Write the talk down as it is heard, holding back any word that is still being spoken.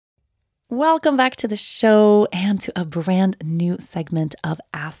Welcome back to the show and to a brand new segment of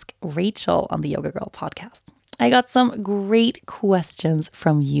Ask Rachel on the Yoga Girl podcast. I got some great questions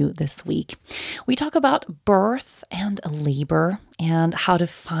from you this week. We talk about birth and labor and how to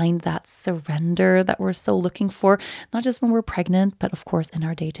find that surrender that we're so looking for, not just when we're pregnant, but of course in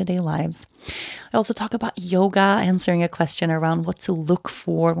our day-to-day lives. I also talk about yoga, answering a question around what to look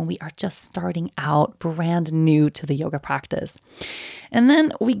for when we are just starting out, brand new to the yoga practice. And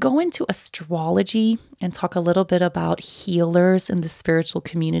then we go into astrology and talk a little bit about healers in the spiritual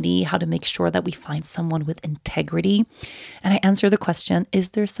community, how to make sure that we find someone with integrity. And I answer the question, is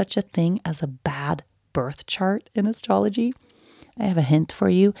there such a thing as a bad birth chart in astrology? I have a hint for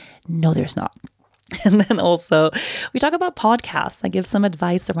you. No, there's not. And then also we talk about podcasts. I give some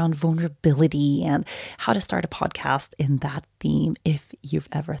advice around vulnerability and how to start a podcast in that theme if you've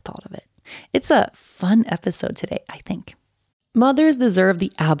ever thought of it. It's a fun episode today, I think. Mothers deserve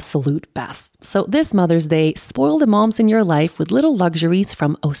the absolute best. So this Mother's Day, spoil the moms in your life with little luxuries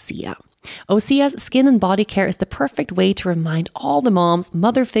from Osea. Osea's skin and body care is the perfect way to remind all the moms,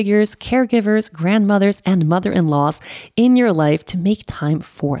 mother figures, caregivers, grandmothers, and mother-in-laws in your life to make time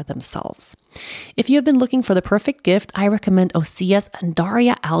for themselves. If you have been looking for the perfect gift, I recommend Osea's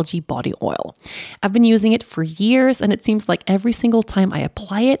Undaria Algae Body Oil. I've been using it for years, and it seems like every single time I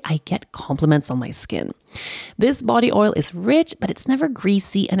apply it, I get compliments on my skin. This body oil is rich, but it's never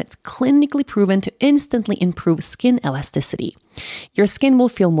greasy, and it's clinically proven to instantly improve skin elasticity. Your skin will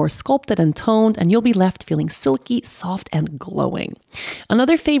feel more sculpted and toned, and you'll be left feeling silky, soft, and glowing.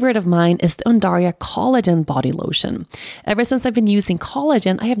 Another favorite of mine is the Undaria Collagen Body Lotion. Ever since I've been using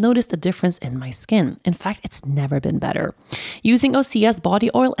collagen, I have noticed a difference in my skin. In fact, it's never been better. Using Osea's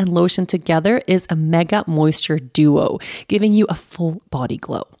body oil and lotion together is a mega moisture duo, giving you a full body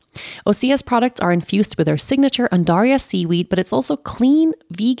glow. Osea's products are infused with their signature Undaria seaweed, but it's also clean,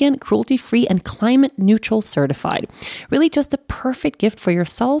 vegan, cruelty-free, and climate-neutral certified. Really just a perfect gift for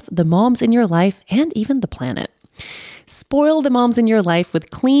yourself, the moms in your life, and even the planet. Spoil the moms in your life with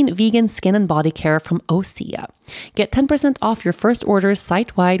clean, vegan skin and body care from Osea. Get 10% off your first orders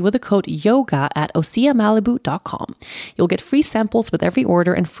site-wide with the code YOGA at OseaMalibu.com. You'll get free samples with every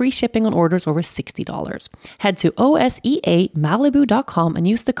order and free shipping on orders over $60. Head to OSEAMalibu.com and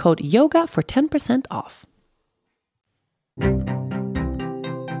use the code YOGA for 10% off.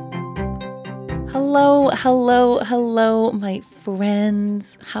 Hello, my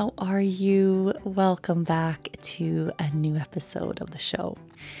friends. How are you? Welcome back to a new episode of the show.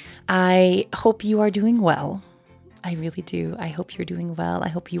 I hope you are doing well. I really do. I hope you're doing well. I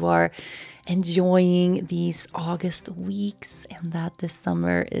hope you are enjoying these August weeks and that this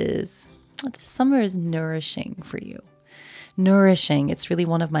summer is nourishing for you. Nourishing. It's really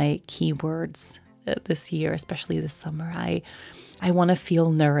one of my key words this year, especially this summer. I want to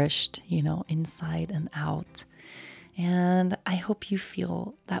feel nourished, inside and out. And I hope you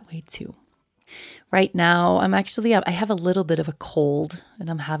feel that way too. Right now, I have a little bit of a cold,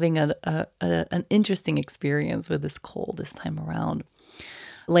 and I'm having an interesting experience with this cold this time around.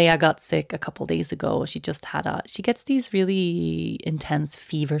 Leia got sick a couple days ago. She gets these really intense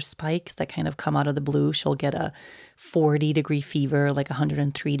fever spikes that kind of come out of the blue. She'll get a 40-degree fever, like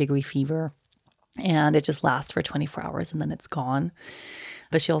 103-degree fever. And it just lasts for 24 hours and then it's gone.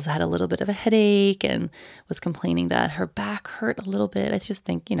 But she also had a little bit of a headache and was complaining that her back hurt a little bit. I just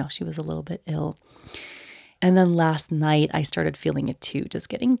think, she was a little bit ill. And then last night I started feeling it too, just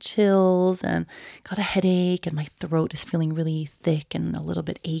getting chills and got a headache and my throat is feeling really thick and a little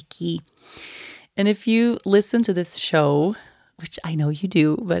bit achy. And if you listen to this show, which I know you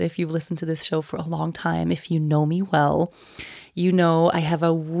do, but if you've listened to this show for a long time, if you know me well, you know I have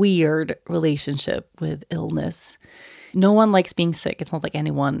a weird relationship with illness. No one likes being sick. It's not like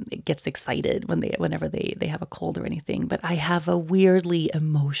anyone gets excited whenever they have a cold or anything. But I have a weirdly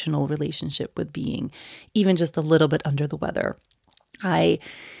emotional relationship with being even just a little bit under the weather. I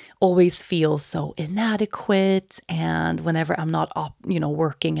always feel so inadequate, and whenever I'm not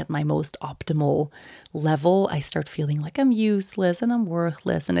working at my most optimal level, I start feeling like I'm useless and I'm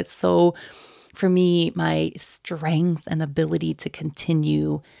worthless. And it's so, for me, my strength and ability to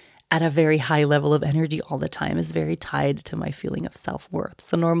continue at a very high level of energy all the time is very tied to my feeling of self-worth.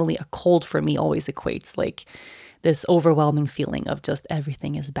 So normally a cold for me always equates like this overwhelming feeling of just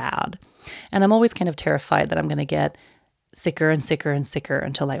everything is bad. And I'm always kind of terrified that I'm going to get sicker and sicker and sicker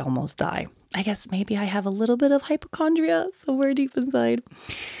until I almost die. I guess maybe I have a little bit of hypochondria somewhere deep inside.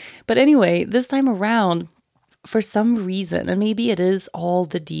 But anyway, this time around, for some reason, and maybe it is all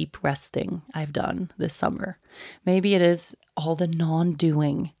the deep resting I've done this summer. Maybe it is all the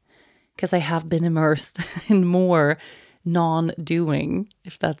non-doing, because I have been immersed in more non-doing,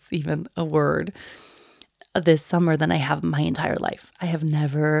 if that's even a word, this summer than I have my entire life. I have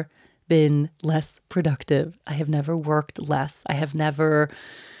never been less productive. I have never worked less. I have never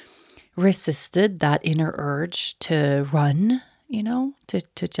resisted that inner urge to run,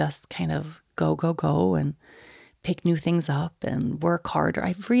 to just kind of go and pick new things up and work harder.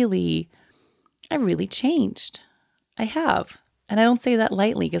 I've really changed. I have. And I don't say that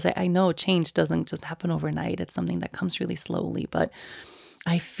lightly because I know change doesn't just happen overnight. It's something that comes really slowly, but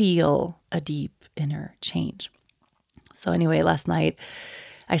I feel a deep inner change. So anyway, last night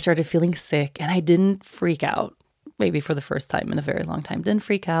I started feeling sick and I didn't freak out, maybe for the first time in a very long time. Didn't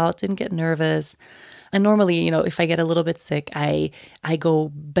freak out, didn't get nervous. And normally, if I get a little bit sick, I go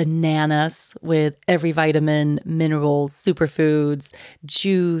bananas with every vitamin, minerals, superfoods,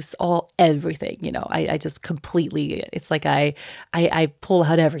 juice, everything. I just completely, it's like I pull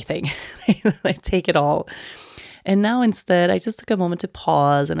out everything. I take it all. And now instead, I just took a moment to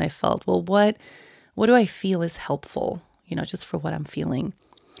pause and I felt, well, what do I feel is helpful, just for what I'm feeling?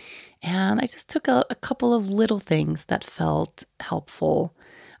 And I just took a couple of little things that felt helpful.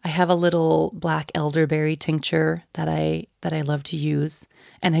 I have a little black elderberry tincture that I love to use,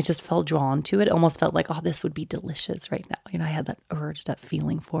 and I just felt drawn to it. It almost felt like, oh, this would be delicious right now. I had that urge, that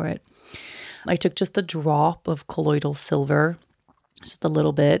feeling for it. I took just a drop of colloidal silver, just a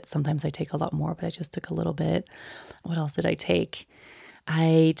little bit. Sometimes I take a lot more, but I just took a little bit. What else did I take?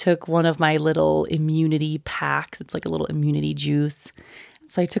 I took one of my little immunity packs. It's like a little immunity juice.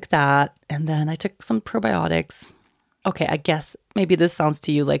 So I took that, and then I took some probiotics. Okay, I guess maybe this sounds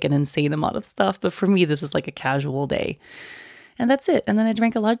to you like an insane amount of stuff, but for me, this is like a casual day. And that's it. And then I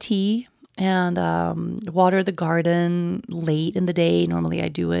drank a lot of tea and watered the garden late in the day. Normally I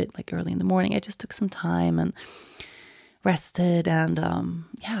do it like early in the morning. I just took some time and rested and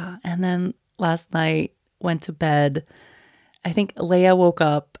And then last night went to bed. I think Leia woke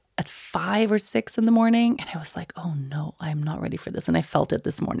up at 5 or 6 in the morning. And I was like, oh no, I'm not ready for this. And I felt it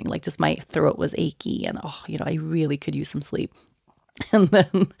this morning, like just my throat was achy and I really could use some sleep. And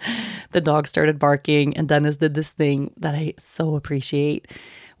then the dog started barking and Dennis did this thing that I so appreciate.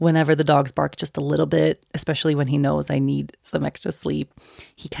 Whenever the dogs bark just a little bit, especially when he knows I need some extra sleep,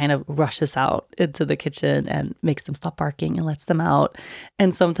 he kind of rushes out into the kitchen and makes them stop barking and lets them out.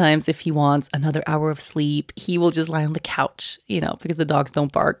 And sometimes if he wants another hour of sleep, he will just lie on the couch, because the dogs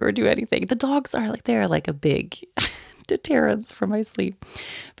don't bark or do anything. The dogs are they're like a big deterrence for my sleep.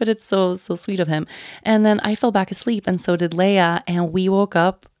 But it's so sweet of him. And then I fell back asleep and so did Leia, and we woke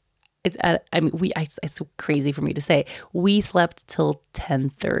up. It's so crazy for me to say. We slept till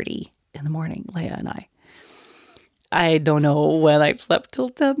 10:30 in the morning, Leia and I. I don't know when I've slept till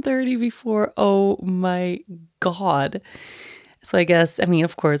 10:30 before. Oh my God. So I guess,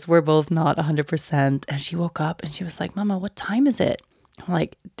 of course, we're both not 100%. And she woke up and she was like, Mama, what time is it? I'm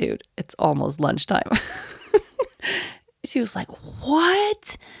like, dude, it's almost lunchtime. She was like,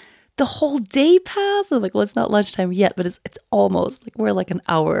 what? The whole day passed? I'm like, well, it's not lunchtime yet, but it's almost like we're like an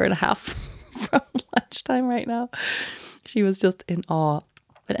hour and a half from lunchtime right now. She was just in awe.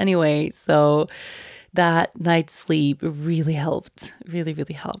 But anyway, so that night's sleep really helped, really,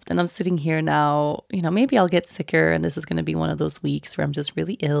 really helped. And I'm sitting here now, maybe I'll get sicker and this is going to be one of those weeks where I'm just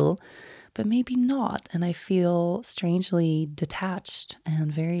really ill, but maybe not. And I feel strangely detached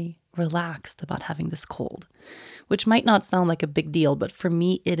and very relaxed about having this cold, which might not sound like a big deal, but for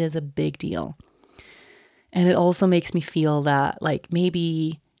me, it is a big deal. And it also makes me feel that like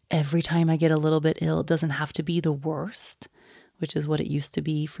maybe every time I get a little bit ill, it doesn't have to be the worst, which is what it used to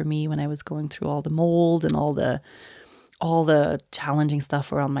be for me when I was going through all the mold and all the challenging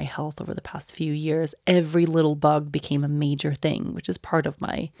stuff around my health over the past few years. Every little bug became a major thing, which is part of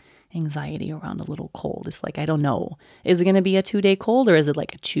my anxiety around a little cold. It's like, I don't know, is it going to be a 2-day cold or is it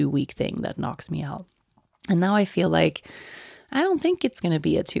like a 2-week thing that knocks me out? And now I feel like I don't think it's going to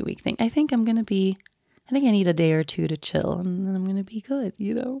be a 2-week thing. I think I need a day or two to chill and then I'm going to be good,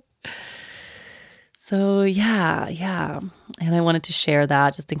 So yeah. And I wanted to share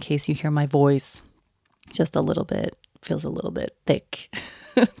that just in case you hear my voice just a little bit, feels a little bit thick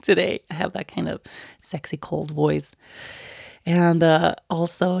today. I have that kind of sexy cold voice. And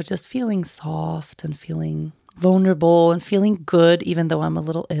also just feeling soft and feeling vulnerable and feeling good, even though I'm a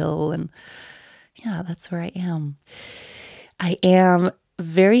little ill. And yeah, that's where I am. I am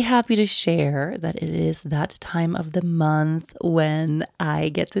very happy to share that it is that time of the month when I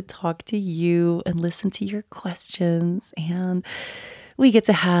get to talk to you and listen to your questions. And we get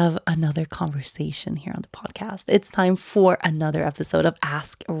to have another conversation here on the podcast. It's time for another episode of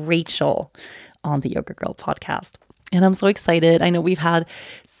Ask Rachel on the Yoga Girl podcast. And I'm so excited. I know we've had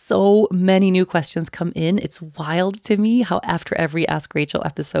so many new questions come in. It's wild to me how after every Ask Rachel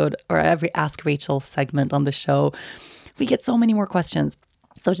episode or every Ask Rachel segment on the show, we get so many more questions.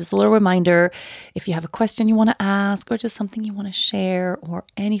 So just a little reminder, if you have a question you want to ask or just something you want to share or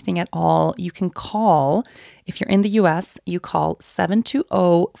anything at all, you can call. If you're in the US, you call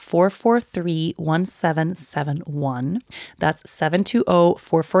 720-443-1771. That's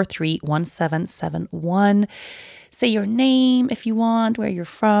 720-443-1771. Say your name if you want, where you're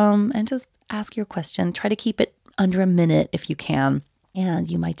from, and just ask your question. Try to keep it under a minute if you can. And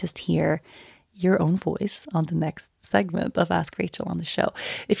you might just hear your own voice on the next segment of Ask Rachel on the show.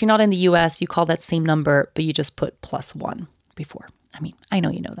 If you're not in the US, you call that same number, but you just put +1 before. I mean, I know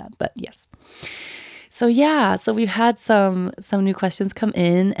you know that, but yes. So we've had some new questions come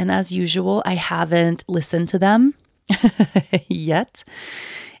in, and as usual, I haven't listened to them yet.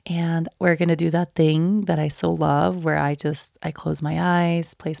 And we're going to do that thing that I so love where I close my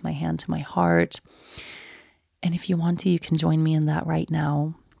eyes, place my hand to my heart. And if you want to, you can join me in that right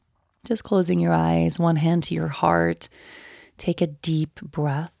now. Just closing your eyes, one hand to your heart. Take a deep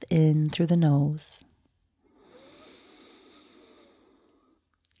breath in through the nose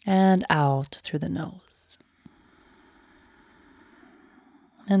and out through the nose.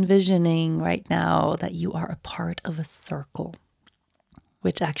 Envisioning right now that you are a part of a circle,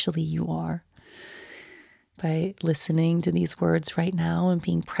 which actually you are. By listening to these words right now and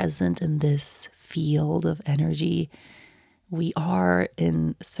being present in this field of energy, we are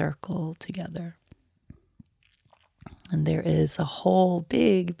in a circle together. And there is a whole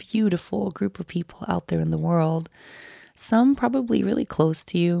big, beautiful group of people out there in the world. Some probably really close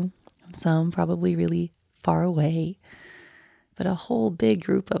to you, some probably really far away. But a whole big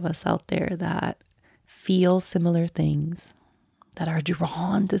group of us out there that feel similar things, that are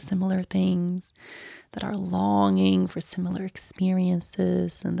drawn to similar things, that are longing for similar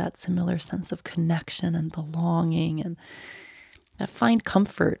experiences and that similar sense of connection and belonging, and that find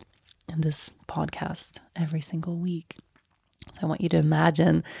comfort in this podcast every single week. So I want you to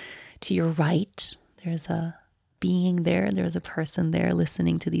imagine to your right, there's a being there, there's a person there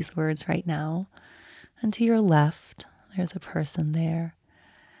listening to these words right now. And to your left, there's a person there.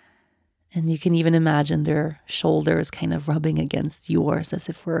 And you can even imagine their shoulders kind of rubbing against yours as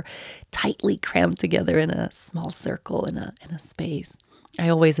if we're tightly crammed together in a small circle in a space. I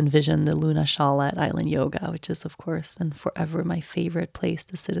always envision the Luna Shala at Island Yoga, which is, of course, and forever my favorite place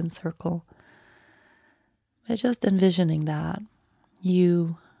to sit in circle. But just envisioning that,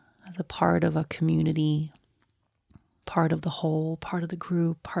 you as a part of a community, part of the whole, part of the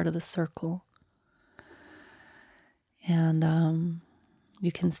group, part of the circle. And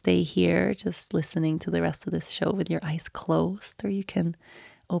you can stay here just listening to the rest of this show with your eyes closed, or you can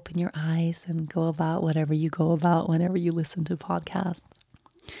open your eyes and go about whatever you go about whenever you listen to podcasts.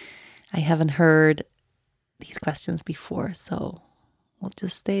 I haven't heard these questions before, so we'll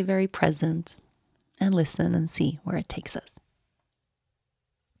just stay very present and listen and see where it takes us.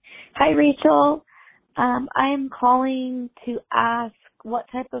 Hi, Rachel. I'm calling to ask what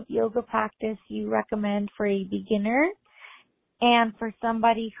type of yoga practice you recommend for a beginner and for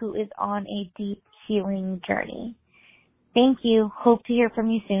somebody who is on a deep healing journey. Thank you. Hope to hear from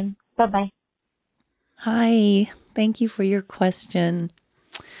you soon. Bye-bye. Hi. Thank you for your question.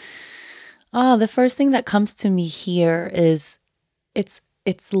 The first thing that comes to me here is it's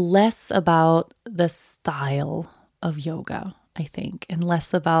less about the style of yoga, I think, and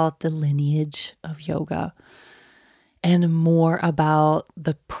less about the lineage of yoga, and more about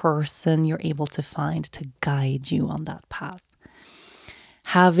the person you're able to find to guide you on that path.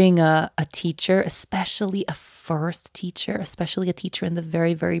 Having a teacher, especially a first teacher, especially a teacher in the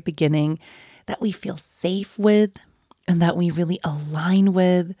very, very beginning that we feel safe with and that we really align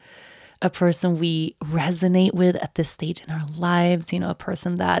with, a person we resonate with at this stage in our lives, a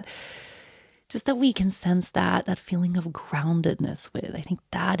person that we can sense that feeling of groundedness with. I think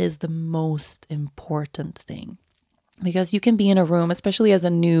that is the most important thing. Because you can be in a room, especially as a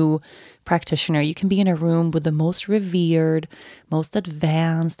new practitioner, you can be in a room with the most revered, most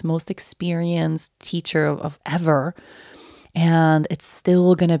advanced, most experienced teacher of ever. And it's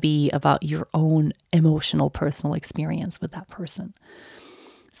still going to be about your own emotional, personal experience with that person.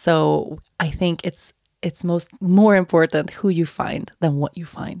 So I think it's more important who you find than what you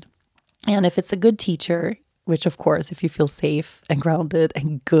find. And if it's a good teacher, which of course, if you feel safe and grounded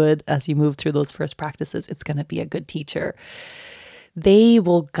and good as you move through those first practices, it's going to be a good teacher. They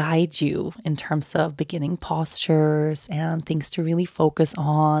will guide you in terms of beginning postures and things to really focus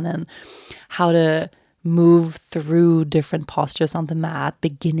on and how to move through different postures on the mat,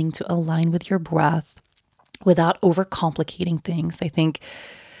 beginning to align with your breath. without overcomplicating things. I think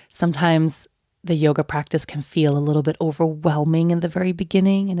sometimes the yoga practice can feel a little bit overwhelming in the very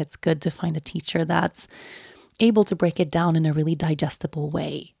beginning, and it's good to find a teacher that's able to break it down in a really digestible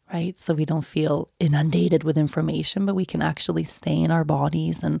way, right? So we don't feel inundated with information, but we can actually stay in our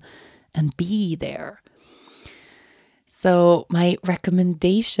bodies and be there. So my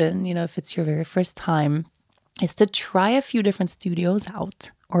recommendation, if it's your very first time, is to try a few different studios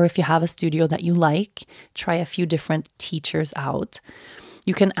out. Or if you have a studio that you like, try a few different teachers out.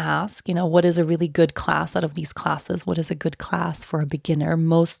 You can ask, what is a really good class out of these classes? What is a good class for a beginner?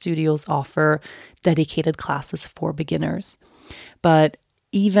 Most studios offer dedicated classes for beginners. But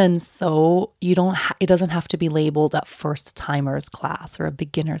even so, it doesn't have to be labeled a first timers class or a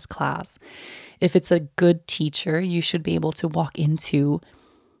beginner's class. If it's a good teacher, you should be able to walk into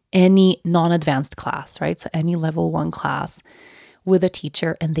any non-advanced class, right? So any level 1 class with a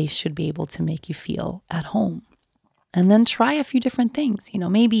teacher, and they should be able to make you feel at home. And then try a few different things.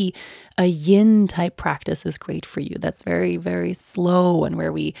 Maybe a yin type practice is great for you. That's very, very slow and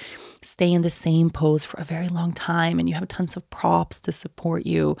where we stay in the same pose for a very long time and you have tons of props to support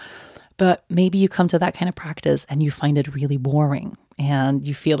you. But maybe you come to that kind of practice and you find it really boring and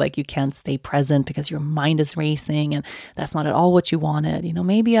you feel like you can't stay present because your mind is racing and that's not at all what you wanted.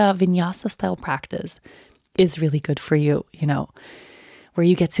 Maybe a vinyasa style practice is really good for you, where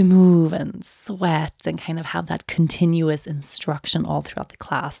you get to move and sweat and kind of have that continuous instruction all throughout the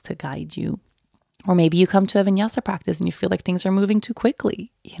class to guide you. Or maybe you come to a vinyasa practice and you feel like things are moving too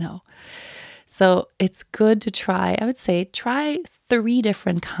quickly, So it's good to try 3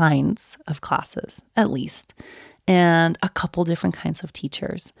 different kinds of classes, at least, and a couple different kinds of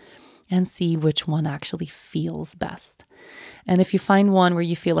teachers and see which one actually feels best. And if you find one where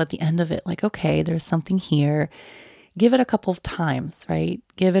you feel at the end of it, like, okay, there's something here, give it a couple of times, right?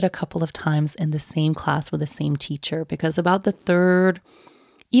 Give it a couple of times in the same class with the same teacher, because about the third,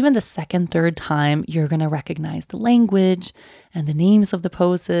 even the second, third time, you're going to recognize the language and the names of the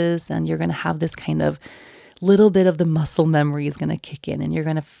poses, and you're going to have this kind of little bit of the muscle memory is going to kick in, and you're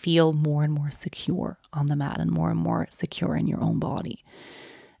going to feel more and more secure on the mat and more secure in your own body.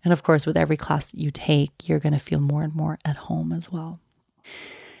 And of course, with every class you take, you're going to feel more and more at home as well.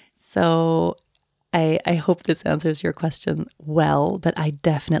 So I hope this answers your question well, but I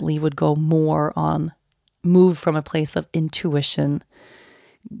definitely would go more on move from a place of intuition,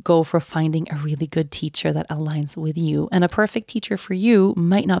 go for finding a really good teacher that aligns with you. And a perfect teacher for you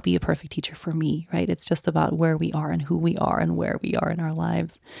might not be a perfect teacher for me, right? It's just about where we are and who we are and where we are in our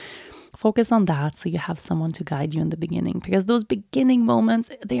lives. Focus on that so you have someone to guide you in the beginning, because those beginning moments,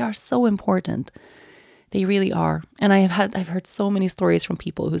 they are so important. They really are. And I've heard so many stories from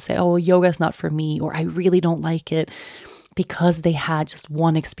people who say, oh, yoga is not for me, or I really don't like it, because they had just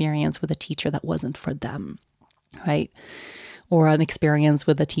one experience with a teacher that wasn't for them, right? Or an experience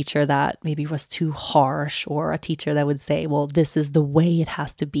with a teacher that maybe was too harsh, or a teacher that would say, well, this is the way it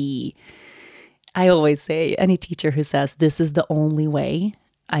has to be. I always say any teacher who says this is the only way,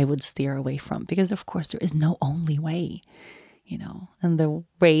 I would steer away from, because of course there is no only way. And the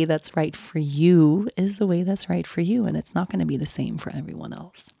way that's right for you is the way that's right for you. And it's not going to be the same for everyone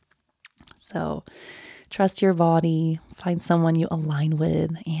else. So trust your body, find someone you align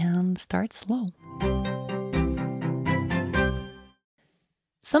with, and start slow.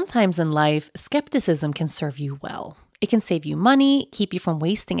 Sometimes in life, skepticism can serve you well. It can save you money, keep you from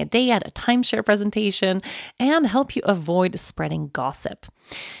wasting a day at a timeshare presentation, and help you avoid spreading gossip.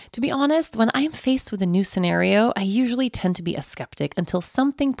 To be honest, when I'm faced with a new scenario, I usually tend to be a skeptic until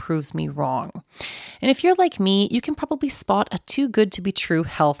something proves me wrong. And if you're like me, you can probably spot a too good to be true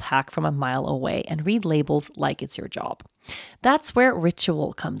health hack from a mile away and read labels like it's your job. That's where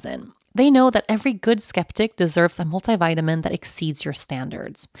Ritual comes in. They know that every good skeptic deserves a multivitamin that exceeds your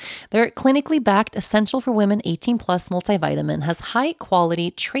standards. Their clinically backed Essential for Women 18 Plus multivitamin has high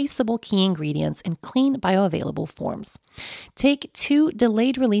quality, traceable key ingredients in clean, bioavailable forms. Take 2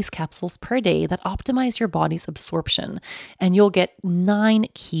 delayed release capsules per day that optimize your body's absorption, and you'll get 9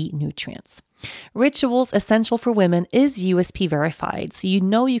 key nutrients. Ritual's Essential for Women is USP verified, so you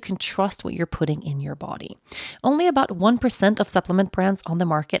know you can trust what you're putting in your body. Only about 1% of supplement brands on the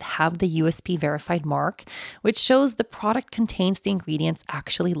market have the USP verified mark, which shows the product contains the ingredients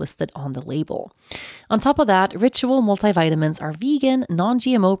actually listed on the label. On top of that, Ritual multivitamins are vegan,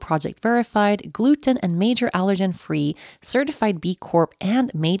 non-GMO project verified, gluten and major allergen free, certified B Corp,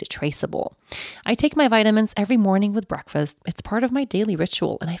 and made traceable. I take my vitamins every morning with breakfast. It's part of my daily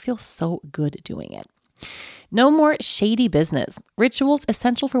ritual, and I feel so good doing it. No more shady business. Rituals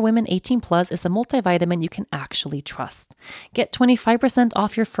Essential for Women 18 Plus is a multivitamin you can actually trust. Get 25%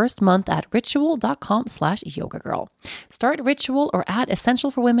 off your first month at ritual.com/yogagirl. Start Ritual or add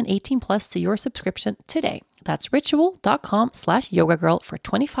Essential for Women 18 Plus to your subscription today. That's ritual.com/yogagirl for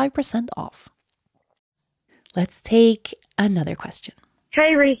 25% off. Let's take another question.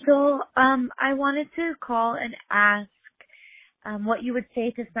 Hi, Rachel. I wanted to call and ask what you would say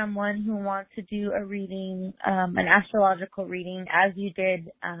to someone who wants to do a reading, an astrological reading, as you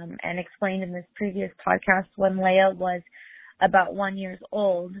did and explained in this previous podcast when Leia was about 1 year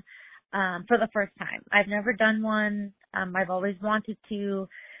old, for the first time. I've never done one. I've always wanted to.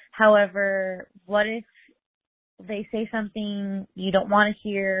 However, what if they say something you don't want to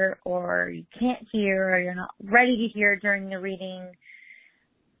hear, or you can't hear, or you're not ready to hear during the reading?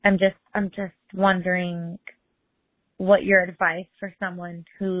 I'm just wondering what your advice for someone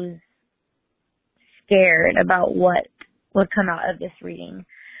who's scared about what would come out of this reading,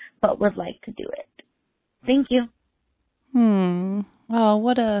 but would like to do it. Thank you. Oh,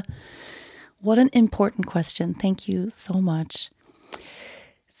 what an important question. Thank you so much.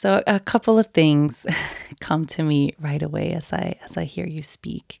 So a couple of things come to me right away as I hear you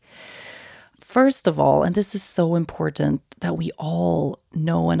speak. First of all, and this is so important that we all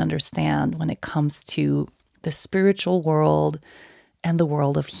know and understand when it comes to the spiritual world and the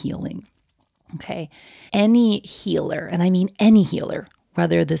world of healing. Okay. Any healer, and I mean any healer,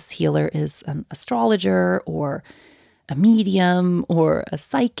 whether this healer is an astrologer or a medium or a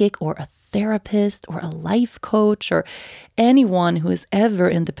psychic or a therapist or a life coach or anyone who is ever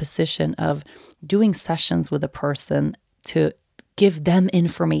in the position of doing sessions with a person to give them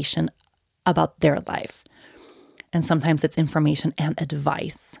information about their life. And sometimes it's information and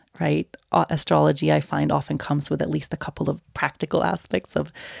advice, right? Astrology, I find, often comes with at least a couple of practical aspects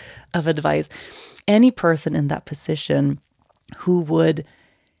of advice. Any person in that position who would,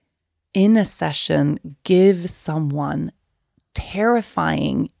 in a session, give someone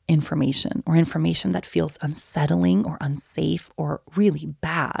terrifying information or information that feels unsettling or unsafe or really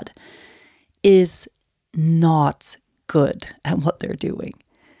bad is not good at what they're doing,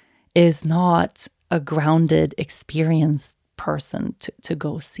 is not a grounded, experienced person to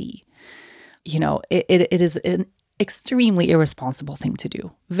go see. You know, it is an extremely irresponsible thing to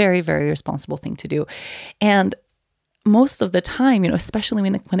do. Very, very irresponsible thing to do. And most of the time, you know, especially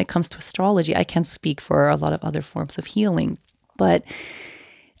when it comes to astrology, I can't speak for a lot of other forms of healing, but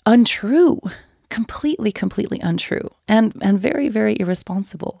untrue, completely untrue, and very, very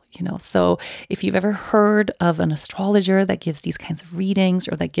irresponsible, you know. So if you've ever heard of an astrologer that gives these kinds of readings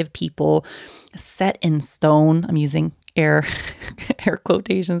or that give people set in stone, I'm using air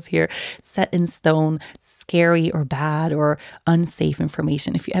quotations here, set in stone, scary or bad or unsafe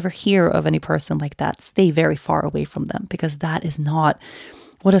information. If you ever hear of any person like that, stay very far away from them, because that is not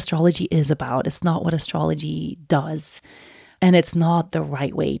what astrology is about. It's not what astrology does. And it's not the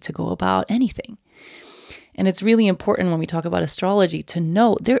right way to go about anything. And it's really important when we talk about astrology to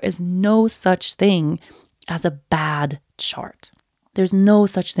know there is no such thing as a bad chart. There's no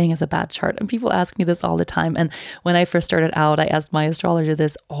such thing as a bad chart. And people ask me this all the time. And when I first started out, I asked my astrologer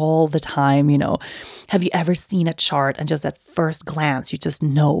this all the time, you know, have you ever seen a chart and just at first glance, you just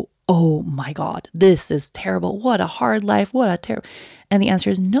know, oh my God, this is terrible. What a hard life. What a terrible. And the answer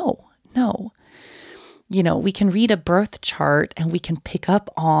is no. You know, we can read a birth chart and we can pick up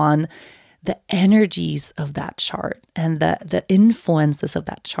on the energies of that chart and the influences of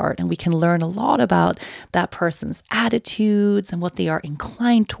that chart. And we can learn a lot about that person's attitudes and what they are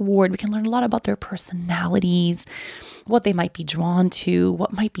inclined toward. We can learn a lot about their personalities, what they might be drawn to,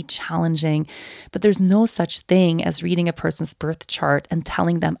 what might be challenging. But there's no such thing as reading a person's birth chart and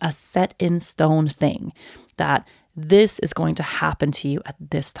telling them a set in stone thing that this is going to happen to you at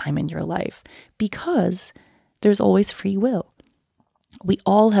this time in your life, because there's always free will. We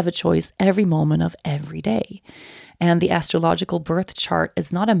all have a choice every moment of every day. And the astrological birth chart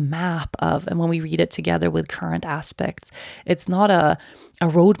is not a map of, and when we read it together with current aspects, it's not a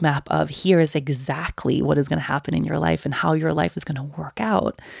roadmap of here is exactly what is going to happen in your life and how your life is going to work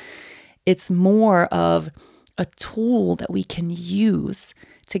out. It's more of a tool that we can use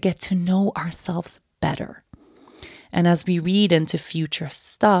to get to know ourselves better. And as we read into future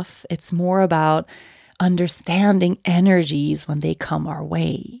stuff, it's more about understanding energies when they come our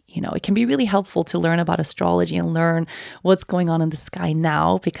way. You know, it can be really helpful to learn about astrology and learn what's going on in the sky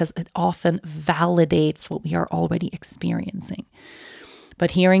now, because it often validates what we are already experiencing.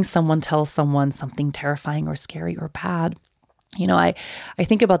 But hearing someone tell someone something terrifying or scary or bad, you know, I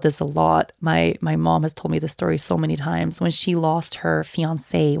think about this a lot. My mom has told me this story so many times. When she lost her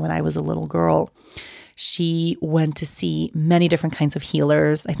fiancé when I was a little girl, She went to see many different kinds of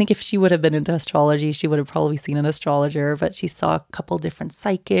healers. I think if she would have been into astrology, she would have probably seen an astrologer, but she saw a couple different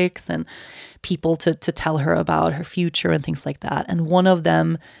psychics and people to tell her about her future and things like that. And one of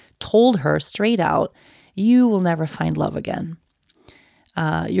them told her straight out, you will never find love again.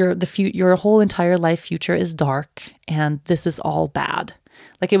 Your whole entire life future is dark and this is all bad.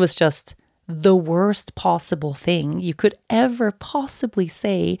 Like, it was just the worst possible thing you could ever possibly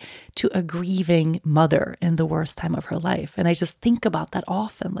say to a grieving mother in the worst time of her life. And I just think about that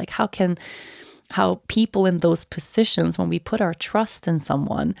often, like how people in those positions, when we put our trust in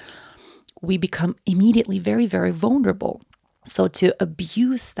someone, we become immediately very, very vulnerable. So to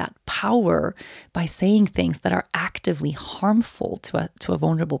abuse that power by saying things that are actively harmful to a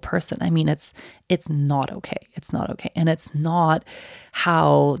vulnerable person, I mean, it's not okay. It's not okay. And it's not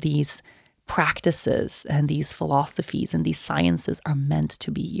how these practices and these philosophies and these sciences are meant to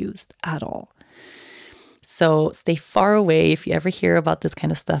be used at all. So stay far away if you ever hear about this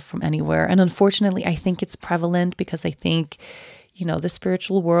kind of stuff from anywhere. And unfortunately, I think it's prevalent because I think, the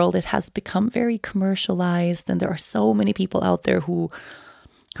spiritual world, it has become very commercialized, and there are so many people out there who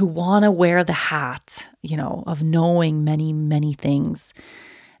want to wear the hat, of knowing many, many things.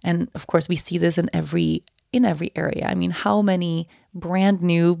 And of course, we see this in every area. I mean, how many brand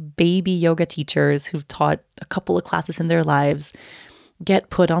new baby yoga teachers who've taught a couple of classes in their lives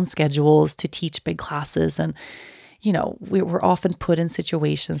get put on schedules to teach big classes. And, we're often put in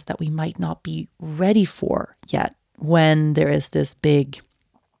situations that we might not be ready for yet when there is this big,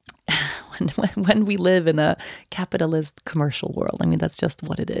 when we live in a capitalist commercial world. I mean, that's just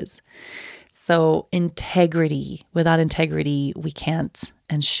what it is. So integrity, without integrity, we can't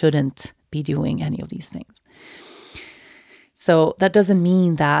and shouldn't be doing any of these things. So that doesn't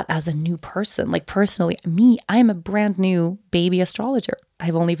mean that as a new person, like personally, I'm a brand new baby astrologer.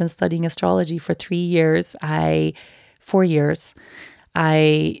 I've only been studying astrology for 4 years.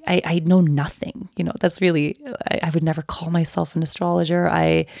 I know nothing, that's really, I would never call myself an astrologer.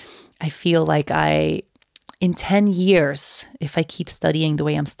 I feel like in 10 years, if I keep studying the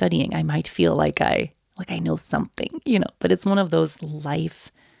way I'm studying, I might feel like I know something, but it's one of those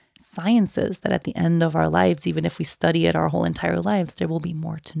life sciences that at the end of our lives, even if we study it our whole entire lives, there will be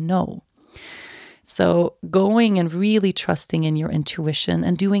more to know. So going and really trusting in your intuition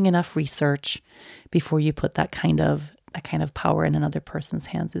and doing enough research before you put that kind of power in another person's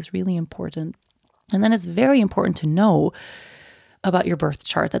hands is really important. And then it's very important to know about your birth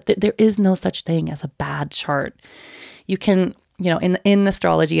chart, that there is no such thing as a bad chart. You can, in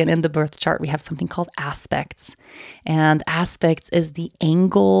astrology and in the birth chart, we have something called aspects. And aspects is the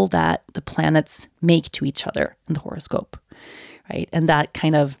angle that the planets make to each other in the horoscope, right? And that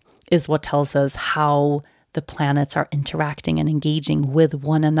kind of is what tells us how the planets are interacting and engaging with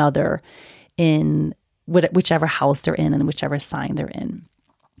one another in whichever house they're in and whichever sign they're in.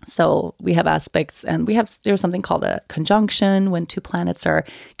 So we have aspects, and there's something called a conjunction when two planets are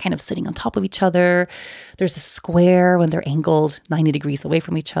kind of sitting on top of each other. There's a square when they're angled 90 degrees away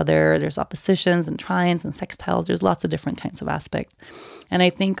from each other. There's oppositions and trines and sextiles. There's lots of different kinds of aspects. And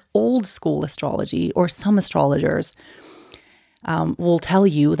I think old school astrology, or some astrologers, will tell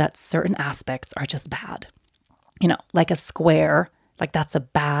you that certain aspects are just bad. Like a square. Like, that's a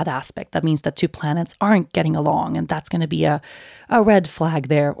bad aspect. That means that two planets aren't getting along, and that's going to be a red flag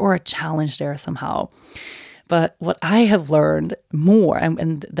there or a challenge there somehow. But what I have learned more,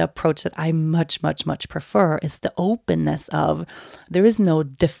 and the approach that I much, much, much prefer, is the openness of there is no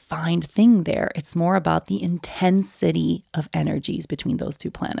defined thing there. It's more about the intensity of energies between those two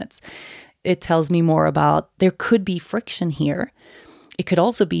planets. It tells me more about there could be friction here. It could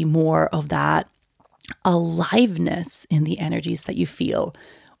also be more of that aliveness in the energies that you feel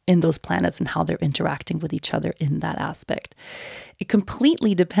in those planets and how they're interacting with each other in that aspect. It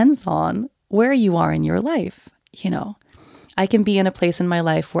completely depends on where you are in your life. I can be in a place in my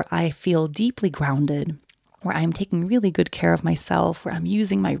life where I feel deeply grounded, where I'm taking really good care of myself, where I'm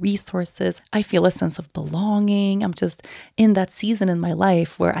using my resources. I feel a sense of belonging. I'm just in that season in my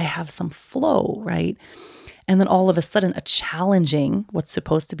life where I have some flow, right? And then all of a sudden, what's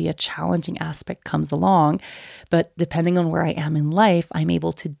supposed to be a challenging aspect comes along. But depending on where I am in life, I'm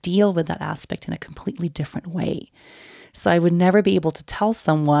able to deal with that aspect in a completely different way. So I would never be able to tell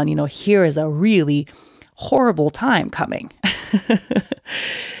someone, here is a really horrible time coming.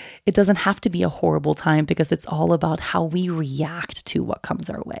 It doesn't have to be a horrible time because it's all about how we react to what comes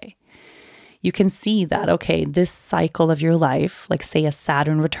our way. You can see that, okay, this cycle of your life, like say a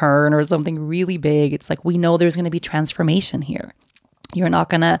Saturn return or something really big, it's like we know there's going to be transformation here. You're not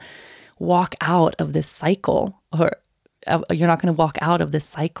going to walk out of this cycle, or you're not going to walk out of this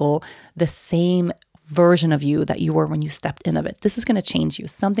cycle the same version of you that you were when you stepped in of it. This is going to change you.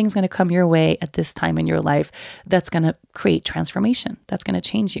 Something's going to come your way at this time in your life that's going to create transformation. That's going to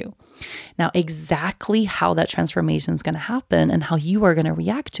change you. Now, exactly how that transformation is going to happen and how you are going to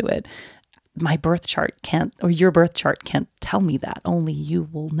react to it, my birth chart can't, or your birth chart can't tell me that. Only you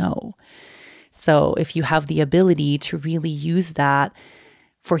will know. So if you have the ability to really use that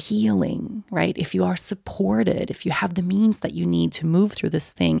for healing, right? If you are supported, if you have the means that you need to move through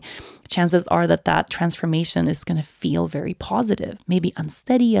this thing, chances are that that transformation is going to feel very positive, maybe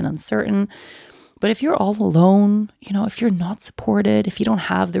unsteady and uncertain. But if you're all alone, if you're not supported, if you don't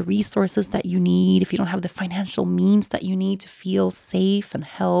have the resources that you need, if you don't have the financial means that you need to feel safe and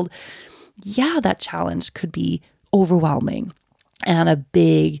held, that challenge could be overwhelming and a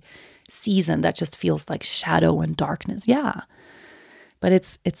big season that just feels like shadow and darkness. Yeah. But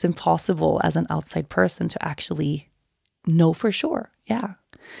it's impossible as an outside person to actually know for sure. Yeah.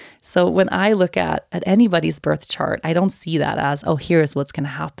 So when I look at anybody's birth chart, I don't see that as, oh, here's what's going to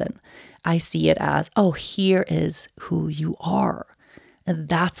happen. I see it as, oh, here is who you are. And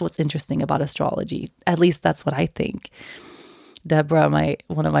that's what's interesting about astrology. At least that's what I think. Deborah,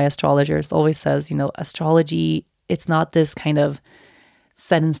 one of my astrologers, always says, astrology, it's not this kind of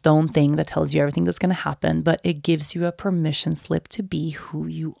set in stone thing that tells you everything that's going to happen, but it gives you a permission slip to be who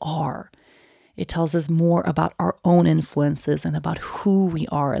you are. It tells us more about our own influences and about who we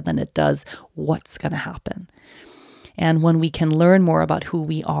are than it does what's going to happen. And when we can learn more about who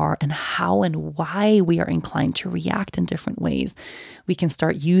we are and how and why we are inclined to react in different ways, we can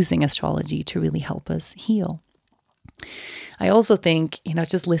start using astrology to really help us heal. I also think,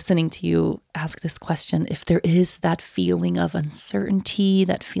 just listening to you ask this question, if there is that feeling of uncertainty,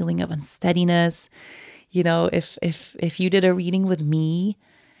 that feeling of unsteadiness, if you did a reading with me,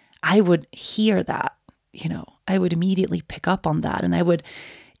 I would hear that, I would immediately pick up on that. And I would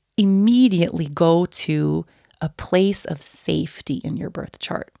immediately go to a place of safety in your birth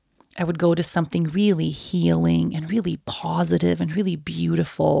chart. I would go to something really healing and really positive and really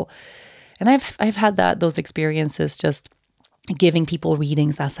beautiful. And I've had those experiences just giving people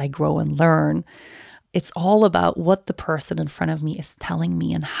readings as I grow and learn. It's all about what the person in front of me is telling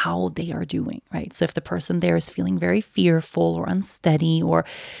me and how they are doing, right? So if the person there is feeling very fearful or unsteady or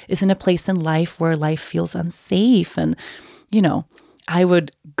is in a place in life where life feels unsafe, and, I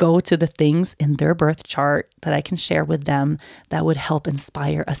would go to the things in their birth chart that I can share with them that would help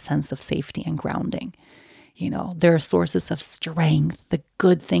inspire a sense of safety and grounding. There are sources of strength, the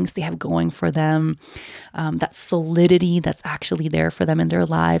good things they have going for them, that solidity that's actually there for them in their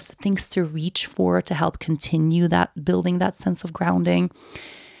lives, things to reach for to help continue that, building that sense of grounding.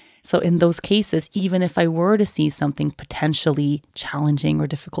 So in those cases, even if I were to see something potentially challenging or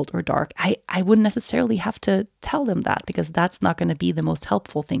difficult or dark, I wouldn't necessarily have to tell them that, because that's not going to be the most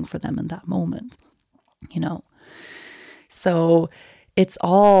helpful thing for them in that moment, So it's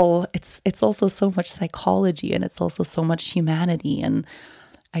also so much psychology, and it's also so much humanity. And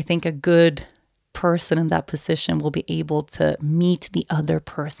I think a good person in that position will be able to meet the other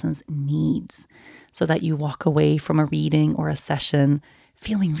person's needs so that you walk away from a reading or a session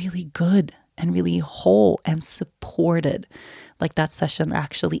feeling really good and really whole and supported. Like that session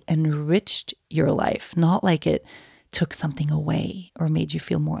actually enriched your life, not like it took something away or made you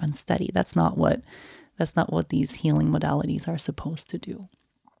feel more unsteady. That's not what these healing modalities are supposed to do.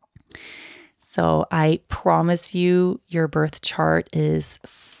 So I promise you, your birth chart is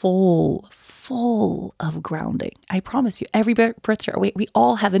full of grounding. I promise you, every birth chart, we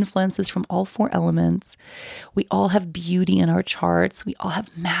all have influences from all four elements. We all have beauty in our charts. We all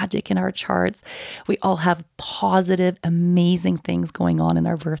have magic in our charts. We all have positive, amazing things going on in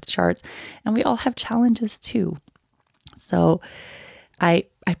our birth charts. And we all have challenges too. So I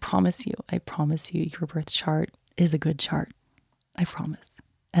promise you, your birth chart is a good chart. I promise.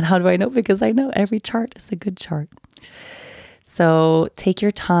 And how do I know? Because I know every chart is a good chart. So take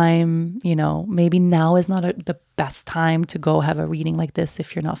your time, maybe now is not the best time to go have a reading like this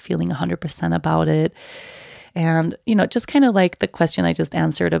if you're not feeling 100% about it. And, just kind of like the question I just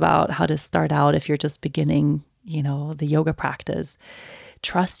answered about how to start out if you're just beginning, the yoga practice.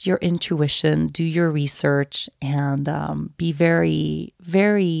 Trust your intuition, do your research, and be very,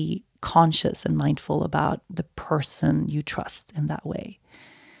 very conscious and mindful about the person you trust in that way.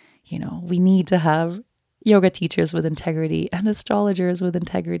 We need to have yoga teachers with integrity and astrologers with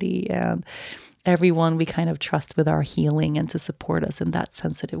integrity and everyone we kind of trust with our healing and to support us in that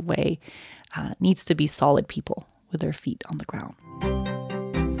sensitive way needs to be solid people with their feet on the ground.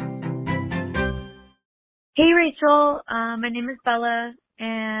 Hey, Rachel. My name is Bella,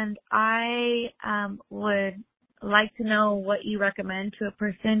 and I would like to know what you recommend to a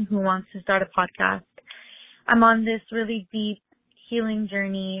person who wants to start a podcast. I'm on this really deep healing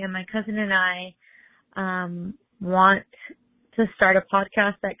journey, and my cousin and I want to start a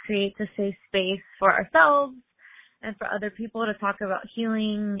podcast that creates a safe space for ourselves and for other people to talk about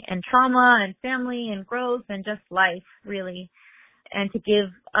healing and trauma and family and growth and just life, really, and to give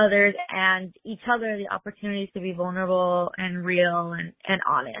others and each other the opportunities to be vulnerable and real and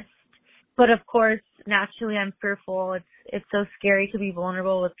honest. But of course, naturally, I'm fearful. It's so scary to be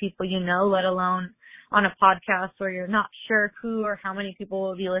vulnerable with people you know, let alone on a podcast where you're not sure who or how many people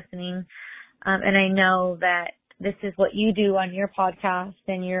will be listening. And I know that this is what you do on your podcast,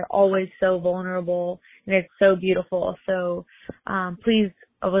 and you're always so vulnerable, and it's so beautiful. So please,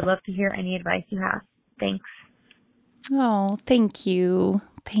 I would love to hear any advice you have. Thanks. Oh, thank you.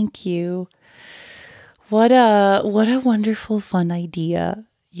 Thank you. What a wonderful, fun idea.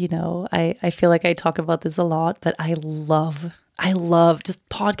 You know, I feel like I talk about this a lot, but I love just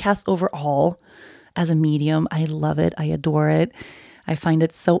podcasts overall as a medium. I love it. I adore it. I find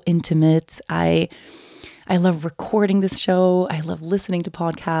it so intimate. I love recording this show. I love listening to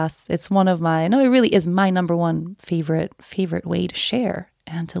podcasts. It's one of it really is my number one favorite way to share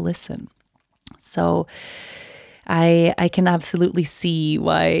and to listen. So I can absolutely see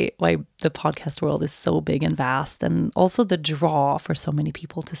why the podcast world is so big and vast, and also the draw for so many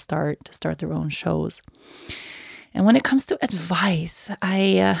people to start their own shows. And when it comes to advice,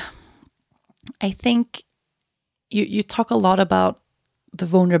 I think you talk a lot about the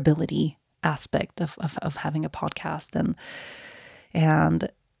vulnerability aspect of having a podcast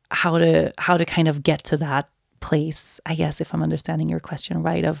and how to kind of get to that place, I guess, if I'm understanding your question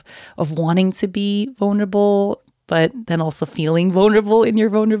right, of wanting to be vulnerable, but then also feeling vulnerable in your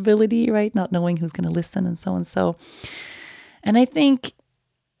vulnerability, right? Not knowing who's going to listen and so and so. And I think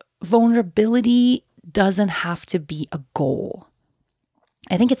vulnerability doesn't have to be a goal.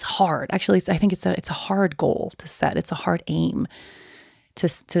 I think it's hard. Actually, I think it's a hard goal to set. It's a hard aim to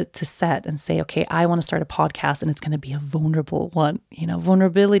set and say, okay, I want to start a podcast and it's going to be a vulnerable one. You know,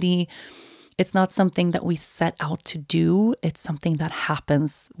 vulnerability, it's not something that we set out to do. It's something that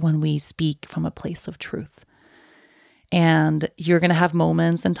happens when we speak from a place of truth. And you're going to have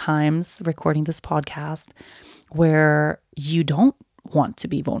moments and times recording this podcast where you don't want to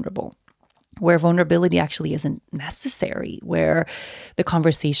be vulnerable, where vulnerability actually isn't necessary, where the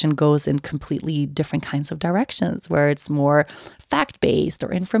conversation goes in completely different kinds of directions, where it's more fact-based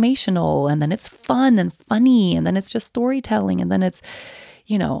or informational, and then it's fun and funny, and then it's just storytelling, and then it's,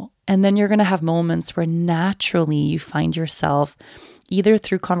 and then you're going to have moments where naturally you find yourself either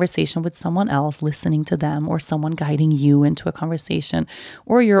through conversation with someone else, listening to them, or someone guiding you into a conversation,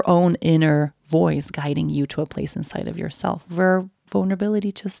 or your own inner voice guiding you to a place inside of yourself where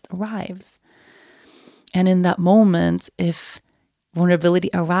vulnerability just arrives. And in that moment, if vulnerability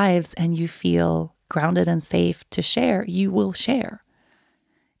arrives and you feel grounded and safe to share, you will share.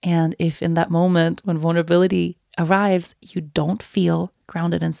 And if in that moment when vulnerability arrives, you don't feel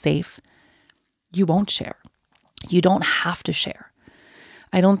grounded and safe, you won't share. You don't have to share.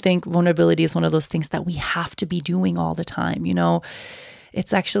 I don't think vulnerability is one of those things that we have to be doing all the time.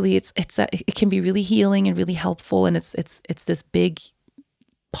 It's actually, it can be really healing and really helpful. And it's this big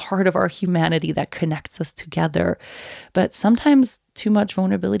part of our humanity that connects us together. But sometimes too much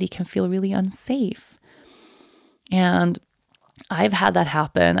vulnerability can feel really unsafe. And I've had that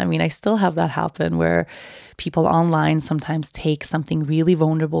happen. I mean, I still have that happen where people online sometimes take something really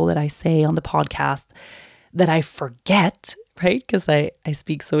vulnerable that I say on the podcast that I forget, right? Because I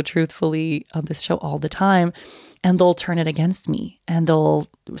speak so truthfully on this show all the time, and they'll turn it against me, and they'll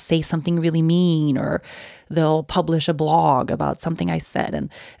say something really mean, or they'll publish a blog about something I said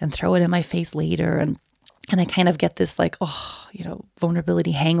and throw it in my face later. And I kind of get this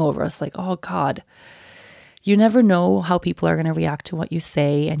vulnerability hangover. It's like, oh God, you never know how people are going to react to what you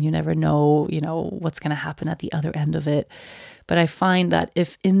say, and you never know, what's going to happen at the other end of it. But I find that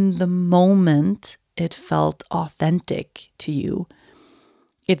if in the moment it felt authentic to you,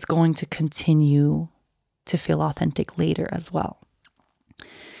 it's going to continue to feel authentic later as well.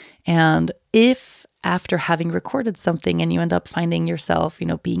 And if after having recorded something and you end up finding yourself,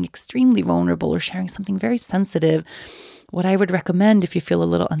 being extremely vulnerable or sharing something very sensitive, what I would recommend if you feel a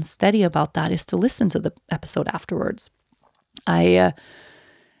little unsteady about that is to listen to the episode afterwards. I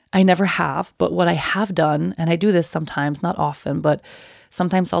never have, but what I have done, and I do this sometimes, not often, but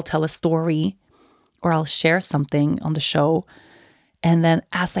sometimes I'll tell a story or I'll share something on the show. And then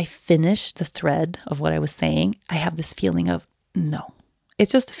as I finish the thread of what I was saying, I have this feeling of, no,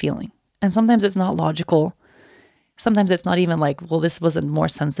 it's just a feeling. And sometimes it's not logical. Sometimes it's not even like, well, this wasn't more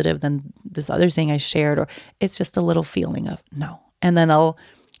sensitive than this other thing I shared, or it's just a little feeling of no. And then I'll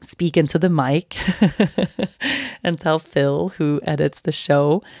speak into the mic and tell Phil, who edits the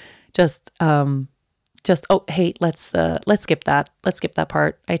show, oh, hey, let's skip that. Let's skip that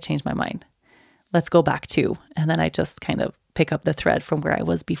part. I changed my mind. Let's go back to, and then I just kind of pick up the thread from where I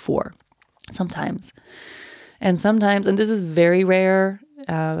was before. Sometimes, and this is very rare.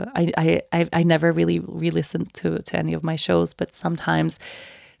 I never really re-listened to any of my shows, but sometimes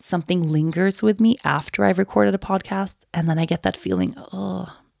something lingers with me after I've recorded a podcast, and then I get that feeling,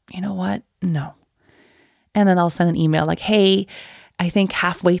 oh, you know what? No. And then I'll send an email like, hey, I think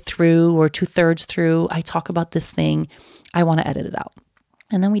halfway through or 2/3 through, I talk about this thing. I want to edit it out.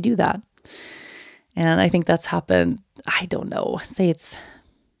 And then we do that. And I think that's happened, I don't know, say it's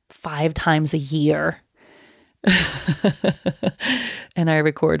 5 times a year. And I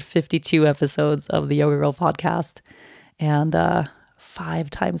record 52 episodes of the Yoga Girl podcast. And 5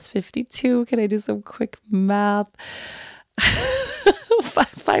 times 52, can I do some quick math?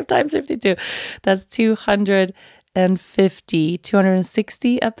 5 times 52, that's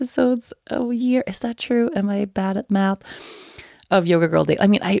 260 episodes a year. Is that true? Am I bad at math? Of Yoga Girl Day. I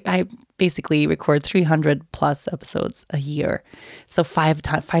mean, I basically record 300 plus episodes a year. So 6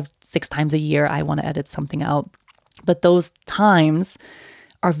 times a year, I want to edit something out. But those times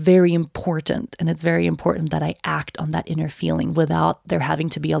are very important. And it's very important that I act on that inner feeling without there having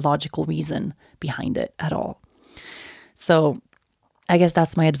to be a logical reason behind it at all. So I guess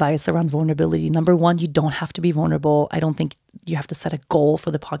that's my advice around vulnerability. Number one, you don't have to be vulnerable. I don't think you have to set a goal for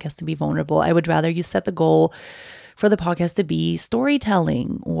the podcast to be vulnerable. I would rather you set the goal for the podcast to be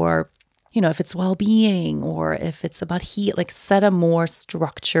storytelling, or, if it's well-being, or if it's about heat, like set a more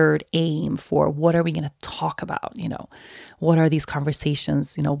structured aim for what are we going to talk about? What are these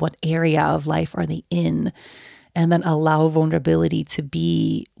conversations? What area of life are they in? And then allow vulnerability to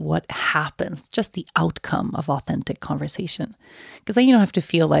be what happens, just the outcome of authentic conversation. Because then you don't have to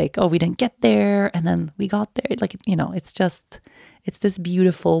feel like, oh, we didn't get there and then we got there. Like, it's this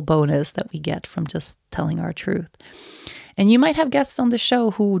beautiful bonus that we get from just telling our truth. And you might have guests on the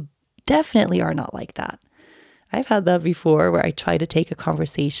show who definitely are not like that. I've had that before where I try to take a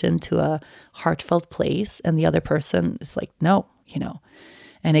conversation to a heartfelt place and the other person is like, no,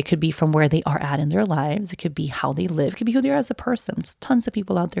 And it could be from where they are at in their lives. It could be how they live. It could be who they are as a person. There's tons of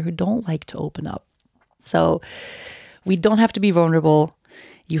people out there who don't like to open up. So we don't have to be vulnerable.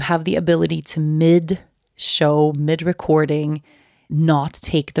 You have the ability to mid-show, mid-recording, not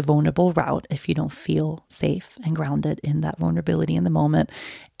take the vulnerable route if you don't feel safe and grounded in that vulnerability in the moment.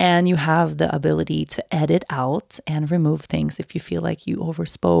 And you have the ability to edit out and remove things if you feel like you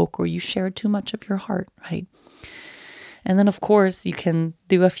overspoke or you shared too much of your heart, right? And then, of course, you can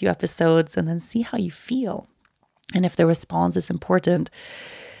do a few episodes and then see how you feel. And if the response is important,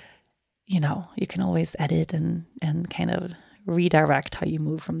 you can always edit and kind of redirect how you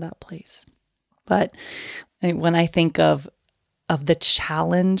move from that place. But when I think of the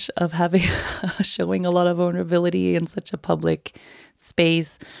challenge of showing a lot of vulnerability in such a public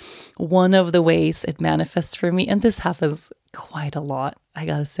space, one of the ways it manifests for me, and this happens quite a lot, I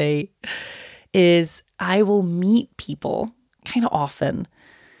gotta say, is I will meet people kind of often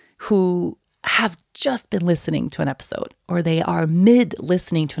who have just been listening to an episode, or they are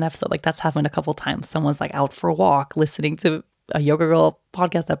mid-listening to an episode. Like that's happened a couple times. Someone's like out for a walk listening to a Yoga Girl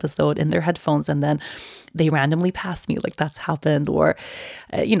podcast episode in their headphones, and then they randomly pass me. Like that's happened. Or,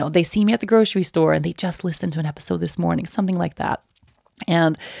 they see me at the grocery store and they just listened to an episode this morning, something like that.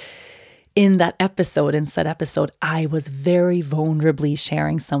 And in that episode, I was very vulnerably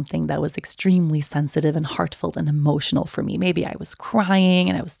sharing something that was extremely sensitive and heartfelt and emotional for me. Maybe I was crying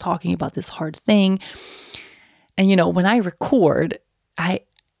and I was talking about this hard thing. And, when I record,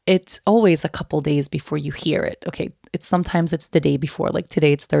 it's always a couple days before you hear it. Okay, sometimes it's the day before, like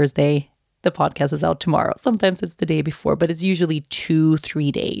today it's Thursday, the podcast is out tomorrow. Sometimes it's the day before, but it's usually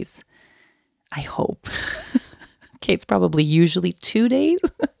 2-3 days. I hope. Okay, it's probably usually 2 days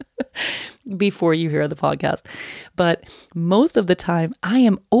before you hear the podcast. But most of the time, I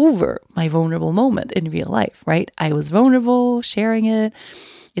am over my vulnerable moment in real life, right? I was vulnerable, sharing it.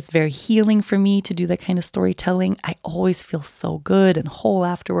 It's very healing for me to do that kind of storytelling. I always feel so good and whole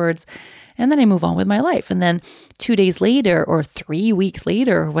afterwards. And then I move on with my life. And then 2 days later or 3 weeks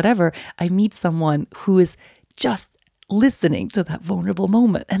later or whatever, I meet someone who is just listening to that vulnerable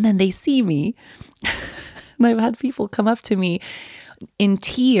moment. And then they see me. And I've had people come up to me in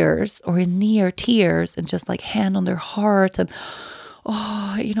tears or in near tears and just like hand on their heart. And,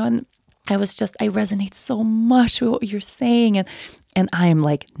 and I resonate so much with what you're saying. And I am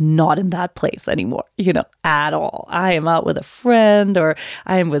like not in that place anymore, at all. I am out with a friend, or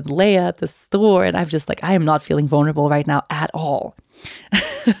I am with Leia at the store. And I'm just like, I am not feeling vulnerable right now at all.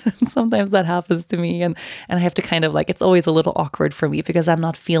 Sometimes that happens to me, and I have to kind of like, it's always a little awkward for me because I'm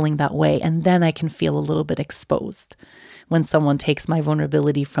not feeling that way. And then I can feel a little bit exposed when someone takes my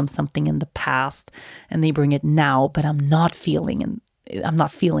vulnerability from something in the past and they bring it now, but I'm not feeling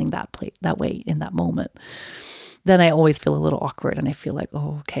that way in that moment. Then I always feel a little awkward, and I feel like,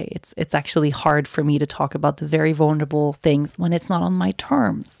 oh, okay, it's actually hard for me to talk about the very vulnerable things when it's not on my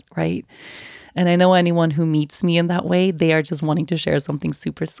terms, right? And I know anyone who meets me in that way, they are just wanting to share something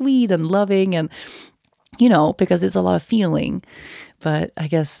super sweet and loving, and, because there's a lot of feeling. But I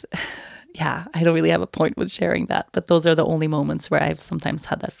guess, yeah, I don't really have a point with sharing that. But those are the only moments where I've sometimes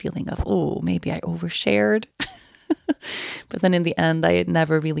had that feeling of, oh, maybe I overshared. But then in the end, I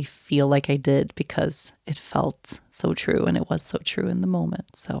never really feel like I did because it felt so true, and it was so true in the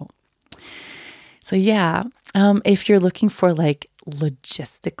moment. So yeah, if you're looking for like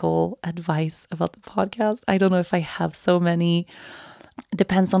logistical advice about the podcast, I don't know if I have so many. It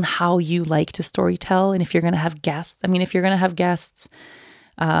depends on how you like to storytell, and if you're going to have guests. I mean, if you're going to have guests,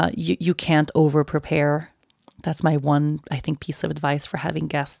 you can't over prepare. That's my one, I think, piece of advice for having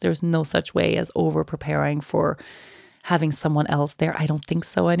guests. There's no such way as over preparing for having someone else there. I don't think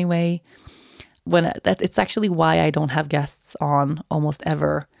so anyway. It's actually why I don't have guests on almost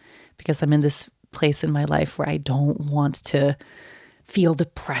ever, because I'm in this place in my life where I don't want to feel the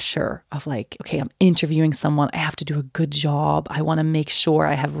pressure of like, okay, I'm interviewing someone. I have to do a good job. I want to make sure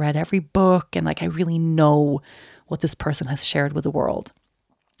I have read every book and like I really know what this person has shared with the world.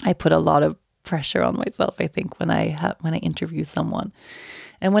 I put a lot of pressure on myself, I think, when I interview someone.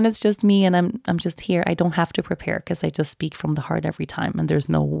 And when it's just me and I'm just here, I don't have to prepare because I just speak from the heart every time, and there's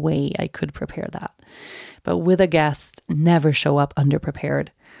no way I could prepare that. But with a guest, never show up underprepared.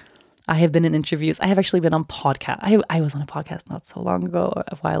 I have been in interviews. I have actually been on podcast. I was on a podcast not so long ago,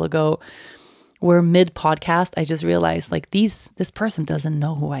 a while ago, where mid-podcast, I just realized like this person doesn't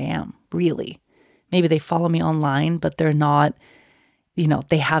know who I am, really. Maybe they follow me online, but they're not,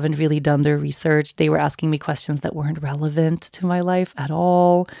 they haven't really done their research. They were asking me questions that weren't relevant to my life at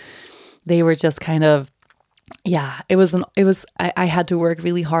all. They were just kind of, I had to work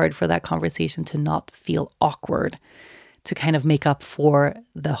really hard for that conversation to not feel awkward, to kind of make up for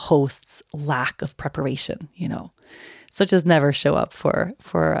the host's lack of preparation, So just never show up for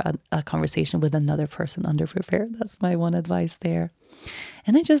a conversation with another person underprepared. That's my one advice there.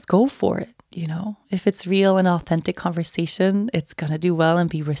 And then just go for it, If it's real and authentic conversation, it's going to do well and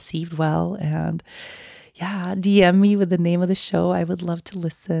be received well. And yeah, DM me with the name of the show. I would love to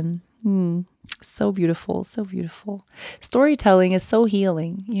listen. So beautiful, so beautiful. Storytelling is so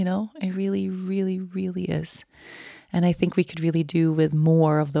healing, It really, really, really is. And I think we could really do with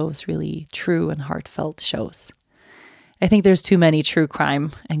more of those really true and heartfelt shows. I think there's too many true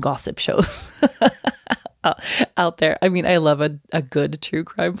crime and gossip shows out there. I mean, I love a good true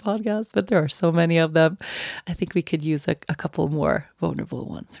crime podcast, but there are so many of them. I think we could use a couple more vulnerable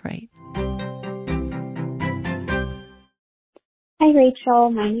ones, right? Hi,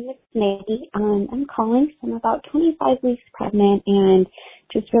 Rachel. My name is Maggie. I'm calling. I'm about 25 weeks pregnant and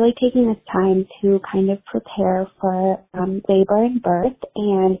just really taking this time to kind of prepare for labor and birth.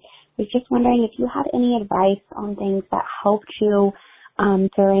 And was just wondering if you had any advice on things that helped you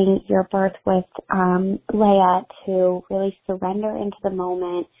during your birth with Leia to really surrender into the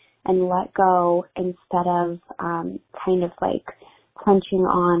moment and let go instead of kind of like clenching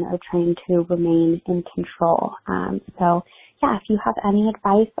on or trying to remain in control. So if you have any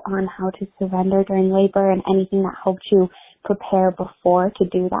advice on how to surrender during labor and anything that helped you prepare before to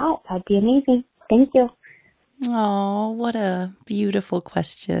do that, that'd be amazing. Thank you. Oh, what a beautiful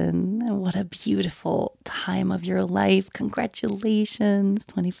question. And what a beautiful time of your life. Congratulations,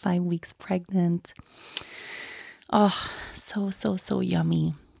 25 weeks pregnant. Oh, so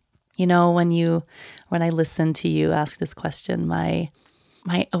yummy. When I listened to you ask this question, my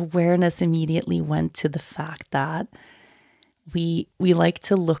awareness immediately went to the fact that we like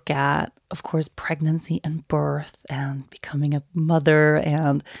to look at, of course, pregnancy and birth and becoming a mother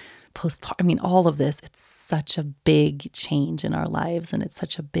and postpartum. I mean, all of this, it's such a big change in our lives, and it's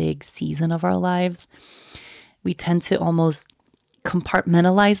such a big season of our lives. We tend to almost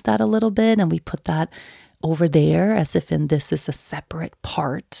compartmentalize that a little bit, and we put that over there as if this is a separate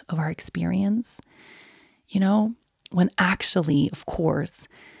part of our experience, when actually, of course,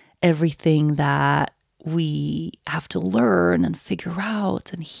 everything that we have to learn and figure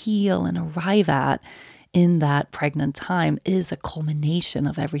out and heal and arrive at in that pregnant time is a culmination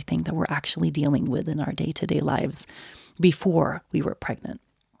of everything that we're actually dealing with in our day-to-day lives before we were pregnant.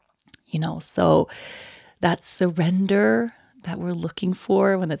 So that surrender that we're looking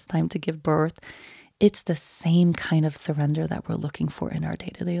for when it's time to give birth it's the same kind of surrender that we're looking for in our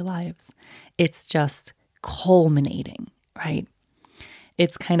day-to-day lives. It's just culminating, right?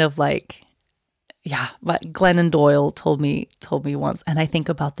 It's kind of like, what Glennon Doyle told me once, and I think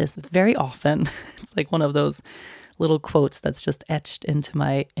about this very often. It's like one of those little quotes that's just etched into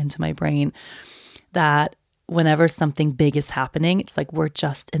my brain, that whenever something big is happening, it's like we're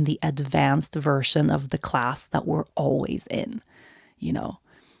just in the advanced version of the class that we're always in.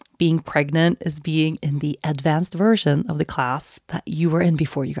 Being pregnant is being in the advanced version of the class that you were in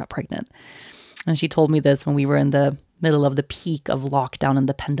before you got pregnant. And she told me this when we were in the middle of the peak of lockdown and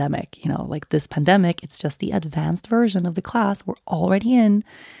the pandemic. Like this pandemic, it's just the advanced version of the class we're already in.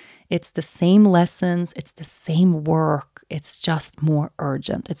 It's the same lessons, it's the same work, it's just more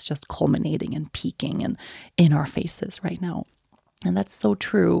urgent. It's just culminating and peaking and in our faces right now. And that's so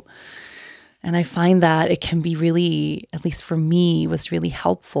true. And I find that it can be really, at least for me, was really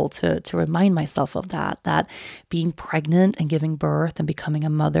helpful to remind myself of that being pregnant and giving birth and becoming a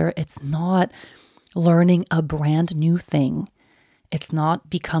mother, it's not learning a brand new thing. It's not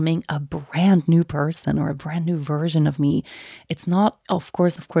becoming a brand new person or a brand new version of me. It's not, of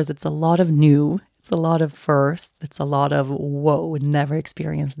course, it's a lot of new. It's a lot of first. It's a lot of, whoa, never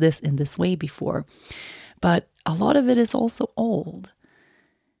experienced this in this way before. But a lot of it is also old,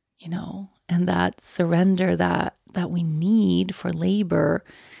 and that surrender that we need for labor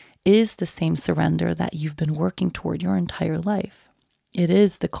is the same surrender that you've been working toward your entire life. It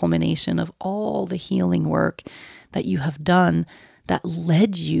is the culmination of all the healing work that you have done that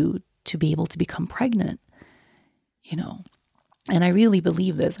led you to be able to become pregnant, And I really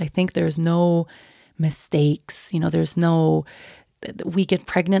believe this. I think there's no mistakes, we get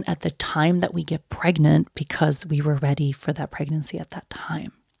pregnant at the time that we get pregnant because we were ready for that pregnancy at that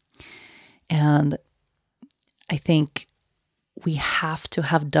time. And I think we have to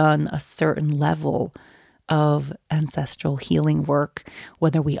have done a certain level of ancestral healing work,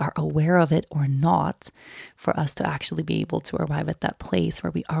 whether we are aware of it or not, for us to actually be able to arrive at that place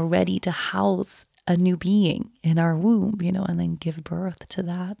where we are ready to house a new being in our womb, and then give birth to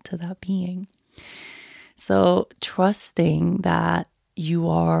that being. So trusting that you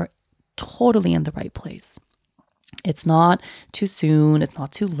are totally in the right place. It's not too soon. It's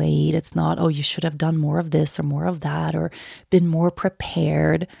not too late. It's not, oh, you should have done more of this or more of that or been more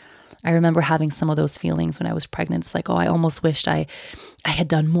prepared. I remember having some of those feelings when I was pregnant. It's like, oh, I almost wished I had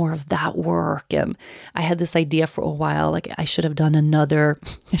done more of that work. And I had this idea for a while, like I should have done another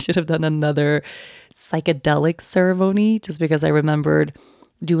psychedelic ceremony, just because I remembered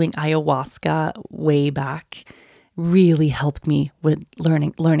doing ayahuasca way back really helped me with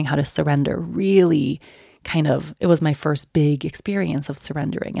learning how to surrender. Really it was my first big experience of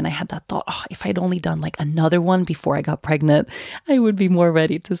surrendering. And I had that thought, oh, if I'd only done like another one before I got pregnant, I would be more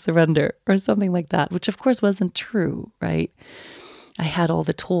ready to surrender or something like that, which of course wasn't true, right? I had all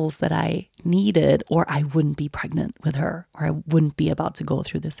the tools that I needed, or I wouldn't be pregnant with her, or I wouldn't be about to go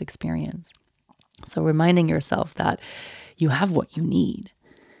through this experience. So reminding yourself that you have what you need.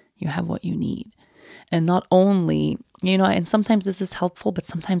 You have what you need. And not only, and sometimes this is helpful, but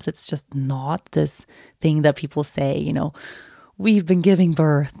sometimes it's just not this thing that people say, we've been giving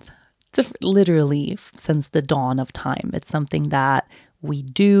birth to literally since the dawn of time. It's something that we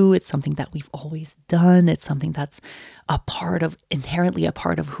do. It's something that we've always done. It's something that's inherently a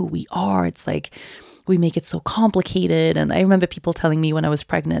part of who we are. It's like we make it so complicated. And I remember people telling me when I was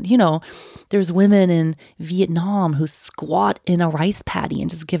pregnant, there's women in Vietnam who squat in a rice paddy and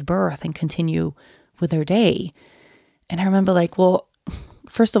just give birth and continue with their day. And I remember like, well,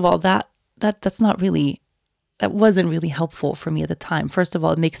 first of all, that wasn't really helpful for me at the time. First of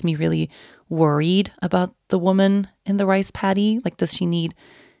all, it makes me really worried about the woman in the rice paddy. Like, does she need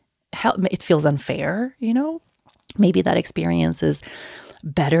help? It feels unfair, Maybe that experience is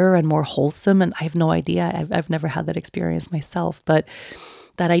better and more wholesome. And I have no idea. I've never had that experience myself. But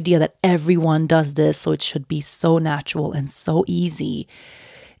that idea that everyone does this, so it should be so natural and so easy,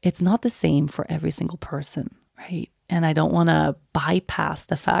 it's not the same for every single person, right? And I don't want to bypass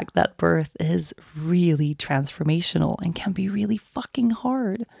the fact that birth is really transformational and can be really fucking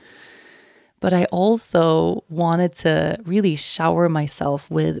hard. But I also wanted to really shower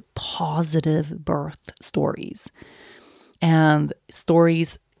myself with positive birth stories and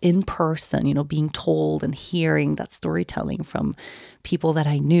stories in person, being told and hearing that storytelling from people that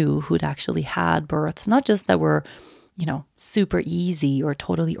I knew who'd actually had births, not just that were super easy or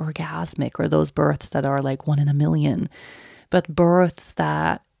totally orgasmic, or those births that are like 1 in a million, but births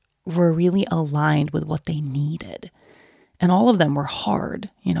that were really aligned with what they needed. And all of them were hard.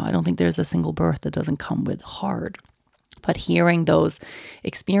 I don't think there's a single birth that doesn't come with hard. But hearing those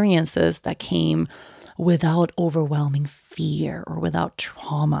experiences that came without overwhelming fear or without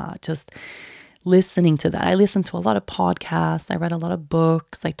trauma. Just listening to that. I listened to a lot of podcasts. I read a lot of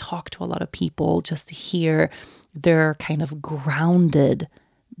books. I talked to a lot of people just to hear their kind of grounded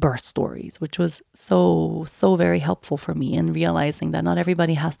birth stories, which was so very helpful for me in realizing that not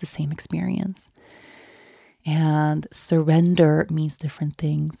everybody has the same experience. And surrender means different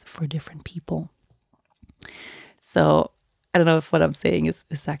things for different people. So I don't know if what I'm saying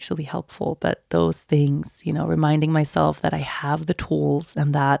is actually helpful, but those things, reminding myself that I have the tools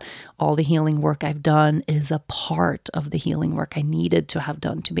and that all the healing work I've done is a part of the healing work I needed to have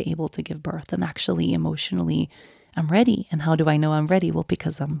done to be able to give birth. And actually, emotionally, I'm ready. And how do I know I'm ready? Well,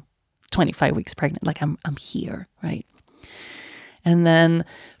 because I'm 25 weeks pregnant, like I'm here, right? And then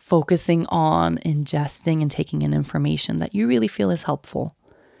focusing on ingesting and taking in information that you really feel is helpful,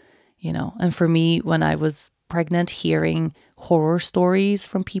 And for me, when I was pregnant, hearing horror stories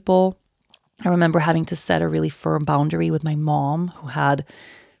from people, I remember having to set a really firm boundary with my mom, who had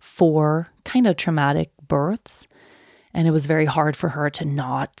 4 kind of traumatic births. And it was very hard for her to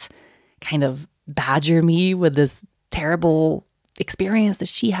not kind of badger me with this terrible experience that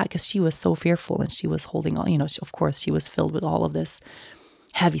she had, because she was so fearful and she was holding on, of course, she was filled with all of this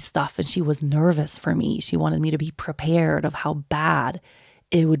heavy stuff and she was nervous for me. She wanted me to be prepared of how bad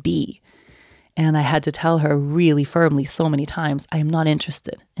it would be. And I had to tell her really firmly so many times, I am not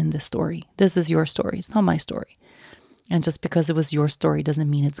interested in this story. This is your story. It's not my story. And just because it was your story doesn't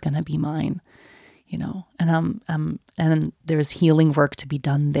mean it's going to be mine, and there's healing work to be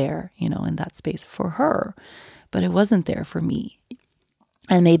done there, in that space for her, but it wasn't there for me.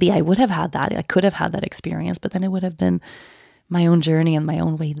 And maybe I would have had that. I could have had that experience, but then it would have been my own journey and my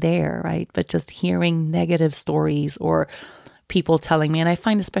own way there, right? But just hearing negative stories or people telling me, and I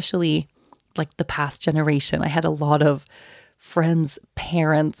find especially like the past generation, I had a lot of friends,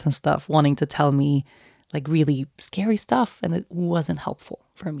 parents and stuff wanting to tell me like really scary stuff, and it wasn't helpful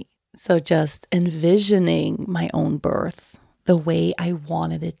for me. So just envisioning my own birth the way I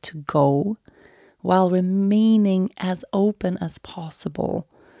wanted it to go, while remaining as open as possible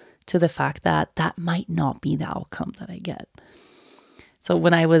to the fact that that might not be the outcome that I get. So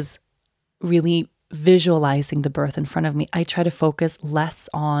when I was really visualizing the birth in front of me, I try to focus less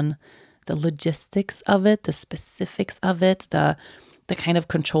on the logistics of it, the specifics of it, the kind of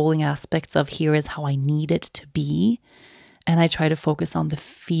controlling aspects of here is how I need it to be. And I try to focus on the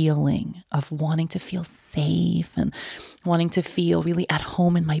feeling of wanting to feel safe and wanting to feel really at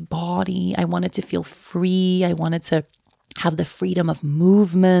home in my body. I wanted to feel free. I wanted to have the freedom of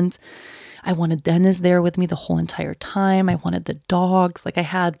movement. I wanted Dennis there with me the whole entire time. I wanted the dogs. Like I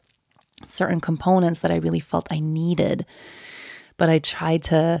had certain components that I really felt I needed, but I tried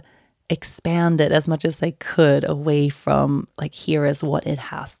to expand it as much as I could away from like, here is what it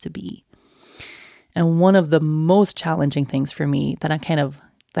has to be. And one of the most challenging things for me that I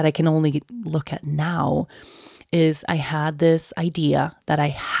can only look at now is I had this idea that I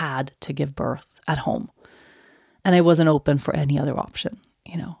had to give birth at home. And I wasn't open for any other option.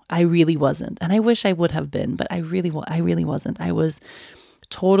 I really wasn't. And I wish I would have been, but I really wasn't. I was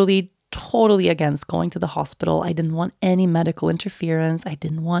totally against going to the hospital. I didn't want any medical interference. I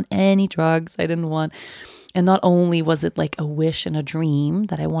didn't want any drugs. And not only was it like a wish and a dream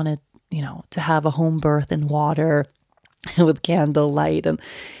that I wanted, to have a home birth in water with candlelight. And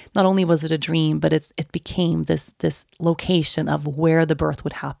not only was it a dream, but it became this location of where the birth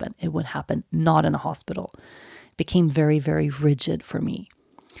would happen. It would happen not in a hospital. It became very, very rigid for me.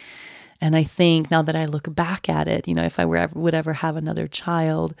 And I think now that I look back at it, if I would ever have another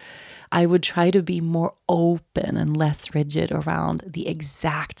child, I would try to be more open and less rigid around the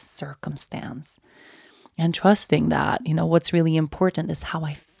exact circumstance. And trusting that, what's really important is how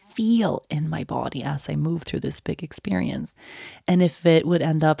I feel in my body as I move through this big experience. And if it would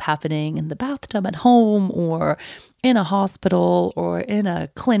end up happening in the bathtub at home or in a hospital or in a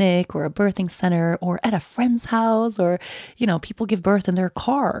clinic or a birthing center or at a friend's house, or, people give birth in their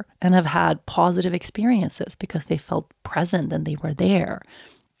car and have had positive experiences because they felt present and they were there.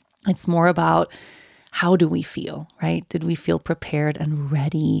 It's more about how do we feel, right? Did we feel prepared and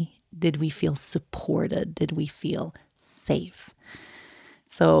ready? Did we feel supported? Did we feel safe?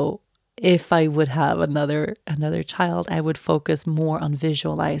 So if I would have another child, I would focus more on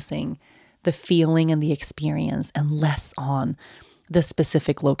visualizing the feeling and the experience and less on the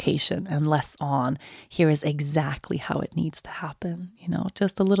specific location and less on here is exactly how it needs to happen,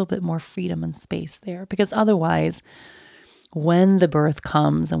 just a little bit more freedom and space there. Because otherwise, when the birth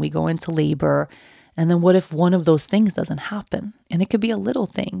comes and we go into labor, and then what if one of those things doesn't happen? And it could be a little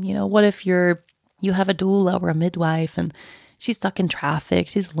thing, what if you have a doula or a midwife and she's stuck in traffic,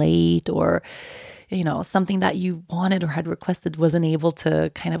 she's late, or something that you wanted or had requested wasn't able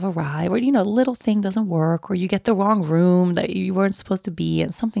to kind of arrive, or, little thing doesn't work, or you get the wrong room that you weren't supposed to be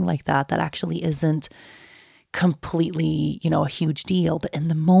in, something like that actually isn't completely, a huge deal. But in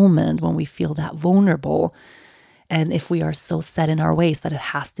the moment when we feel that vulnerable, and if we are so set in our ways that it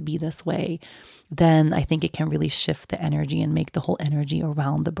has to be this way, then I think it can really shift the energy and make the whole energy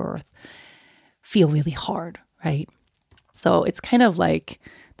around the birth feel really hard, right? So it's kind of like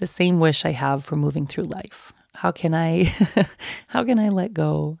the same wish I have for moving through life. How can I let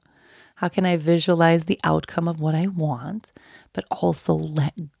go? How can I visualize the outcome of what I want, but also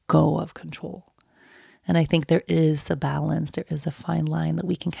let go of control? And I think there is a balance, there is a fine line that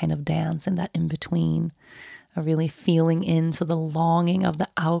we can kind of dance in that in between, of really feeling into the longing of the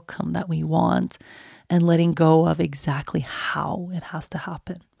outcome that we want and letting go of exactly how it has to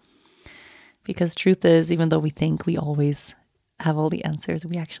happen. Because truth is, even though we think we always have all the answers,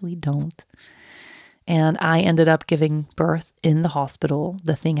 we actually don't. And I ended up giving birth in the hospital,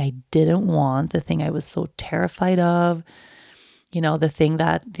 the thing I didn't want, the thing I was so terrified of, the thing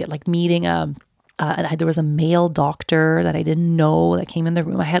that, like meeting there was a male doctor that I didn't know that came in the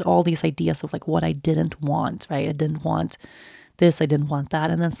room. I had all these ideas of like what I didn't want, right? I didn't want this, I didn't want that.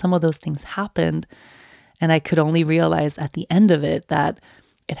 And then some of those things happened, and I could only realize at the end of it that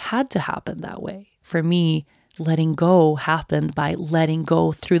it had to happen that way. For me, letting go happened by letting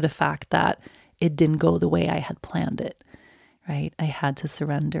go through the fact that it didn't go the way I had planned it, right? I had to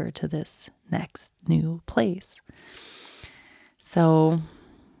surrender to this next new place. So,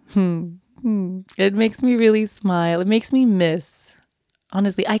 it makes me really smile. It makes me miss.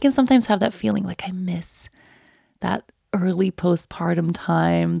 Honestly, I can sometimes have that feeling like I miss that early postpartum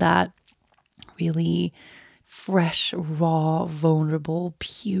time, that really fresh, raw, vulnerable,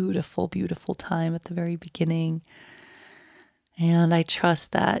 beautiful, beautiful time at the very beginning. And I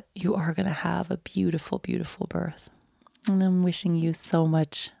trust that you are going to have a beautiful, beautiful birth. And I'm wishing you so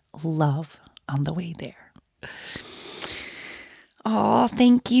much love on the way there. Oh,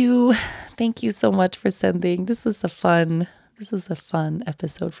 thank you. Thank you so much for sending. This was a fun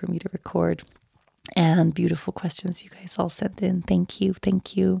episode for me to record. And beautiful questions you guys all sent in. Thank you.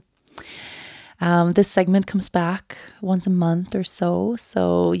 Thank you. This segment comes back once a month or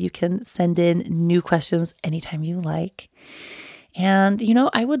so you can send in new questions anytime you like. And,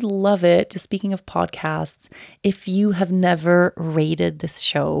 I would love it, just speaking of podcasts, if you have never rated this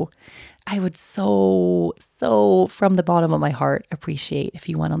show, I would so from the bottom of my heart appreciate if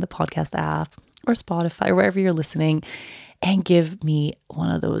you went on the podcast app or Spotify or wherever you're listening and give me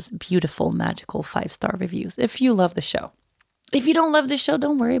one of those beautiful, magical 5-star reviews if you love the show. If you don't love the show,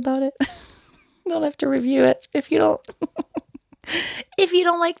 don't worry about it. Don't have to review it. If you don't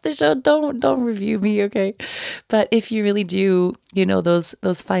like the show, don't review me, okay? But if you really do, those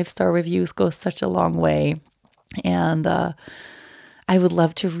 5-star reviews go such a long way. And I would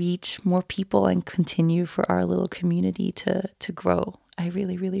love to reach more people and continue for our little community to grow. I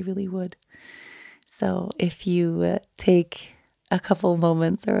really, really, really would. So if you take a couple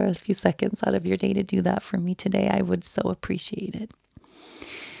moments or a few seconds out of your day to do that for me today, I would so appreciate it.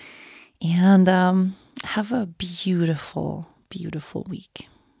 And have a beautiful, beautiful week.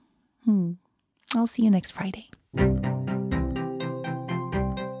 I'll see you next Friday.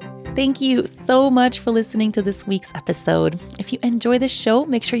 Thank you so much for listening to this week's episode. If you enjoy the show,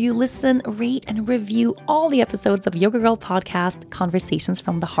 make sure you listen, rate, and review all the episodes of Yoga Girl Podcast, Conversations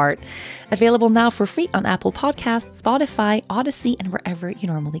from the Heart. Available now for free on Apple Podcasts, Spotify, Odyssey, and wherever you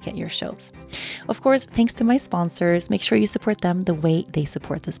normally get your shows. Of course, thanks to my sponsors. Make sure you support them the way they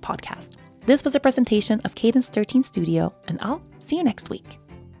support this podcast. This was a presentation of Cadence 13 Studio, and I'll see you next week.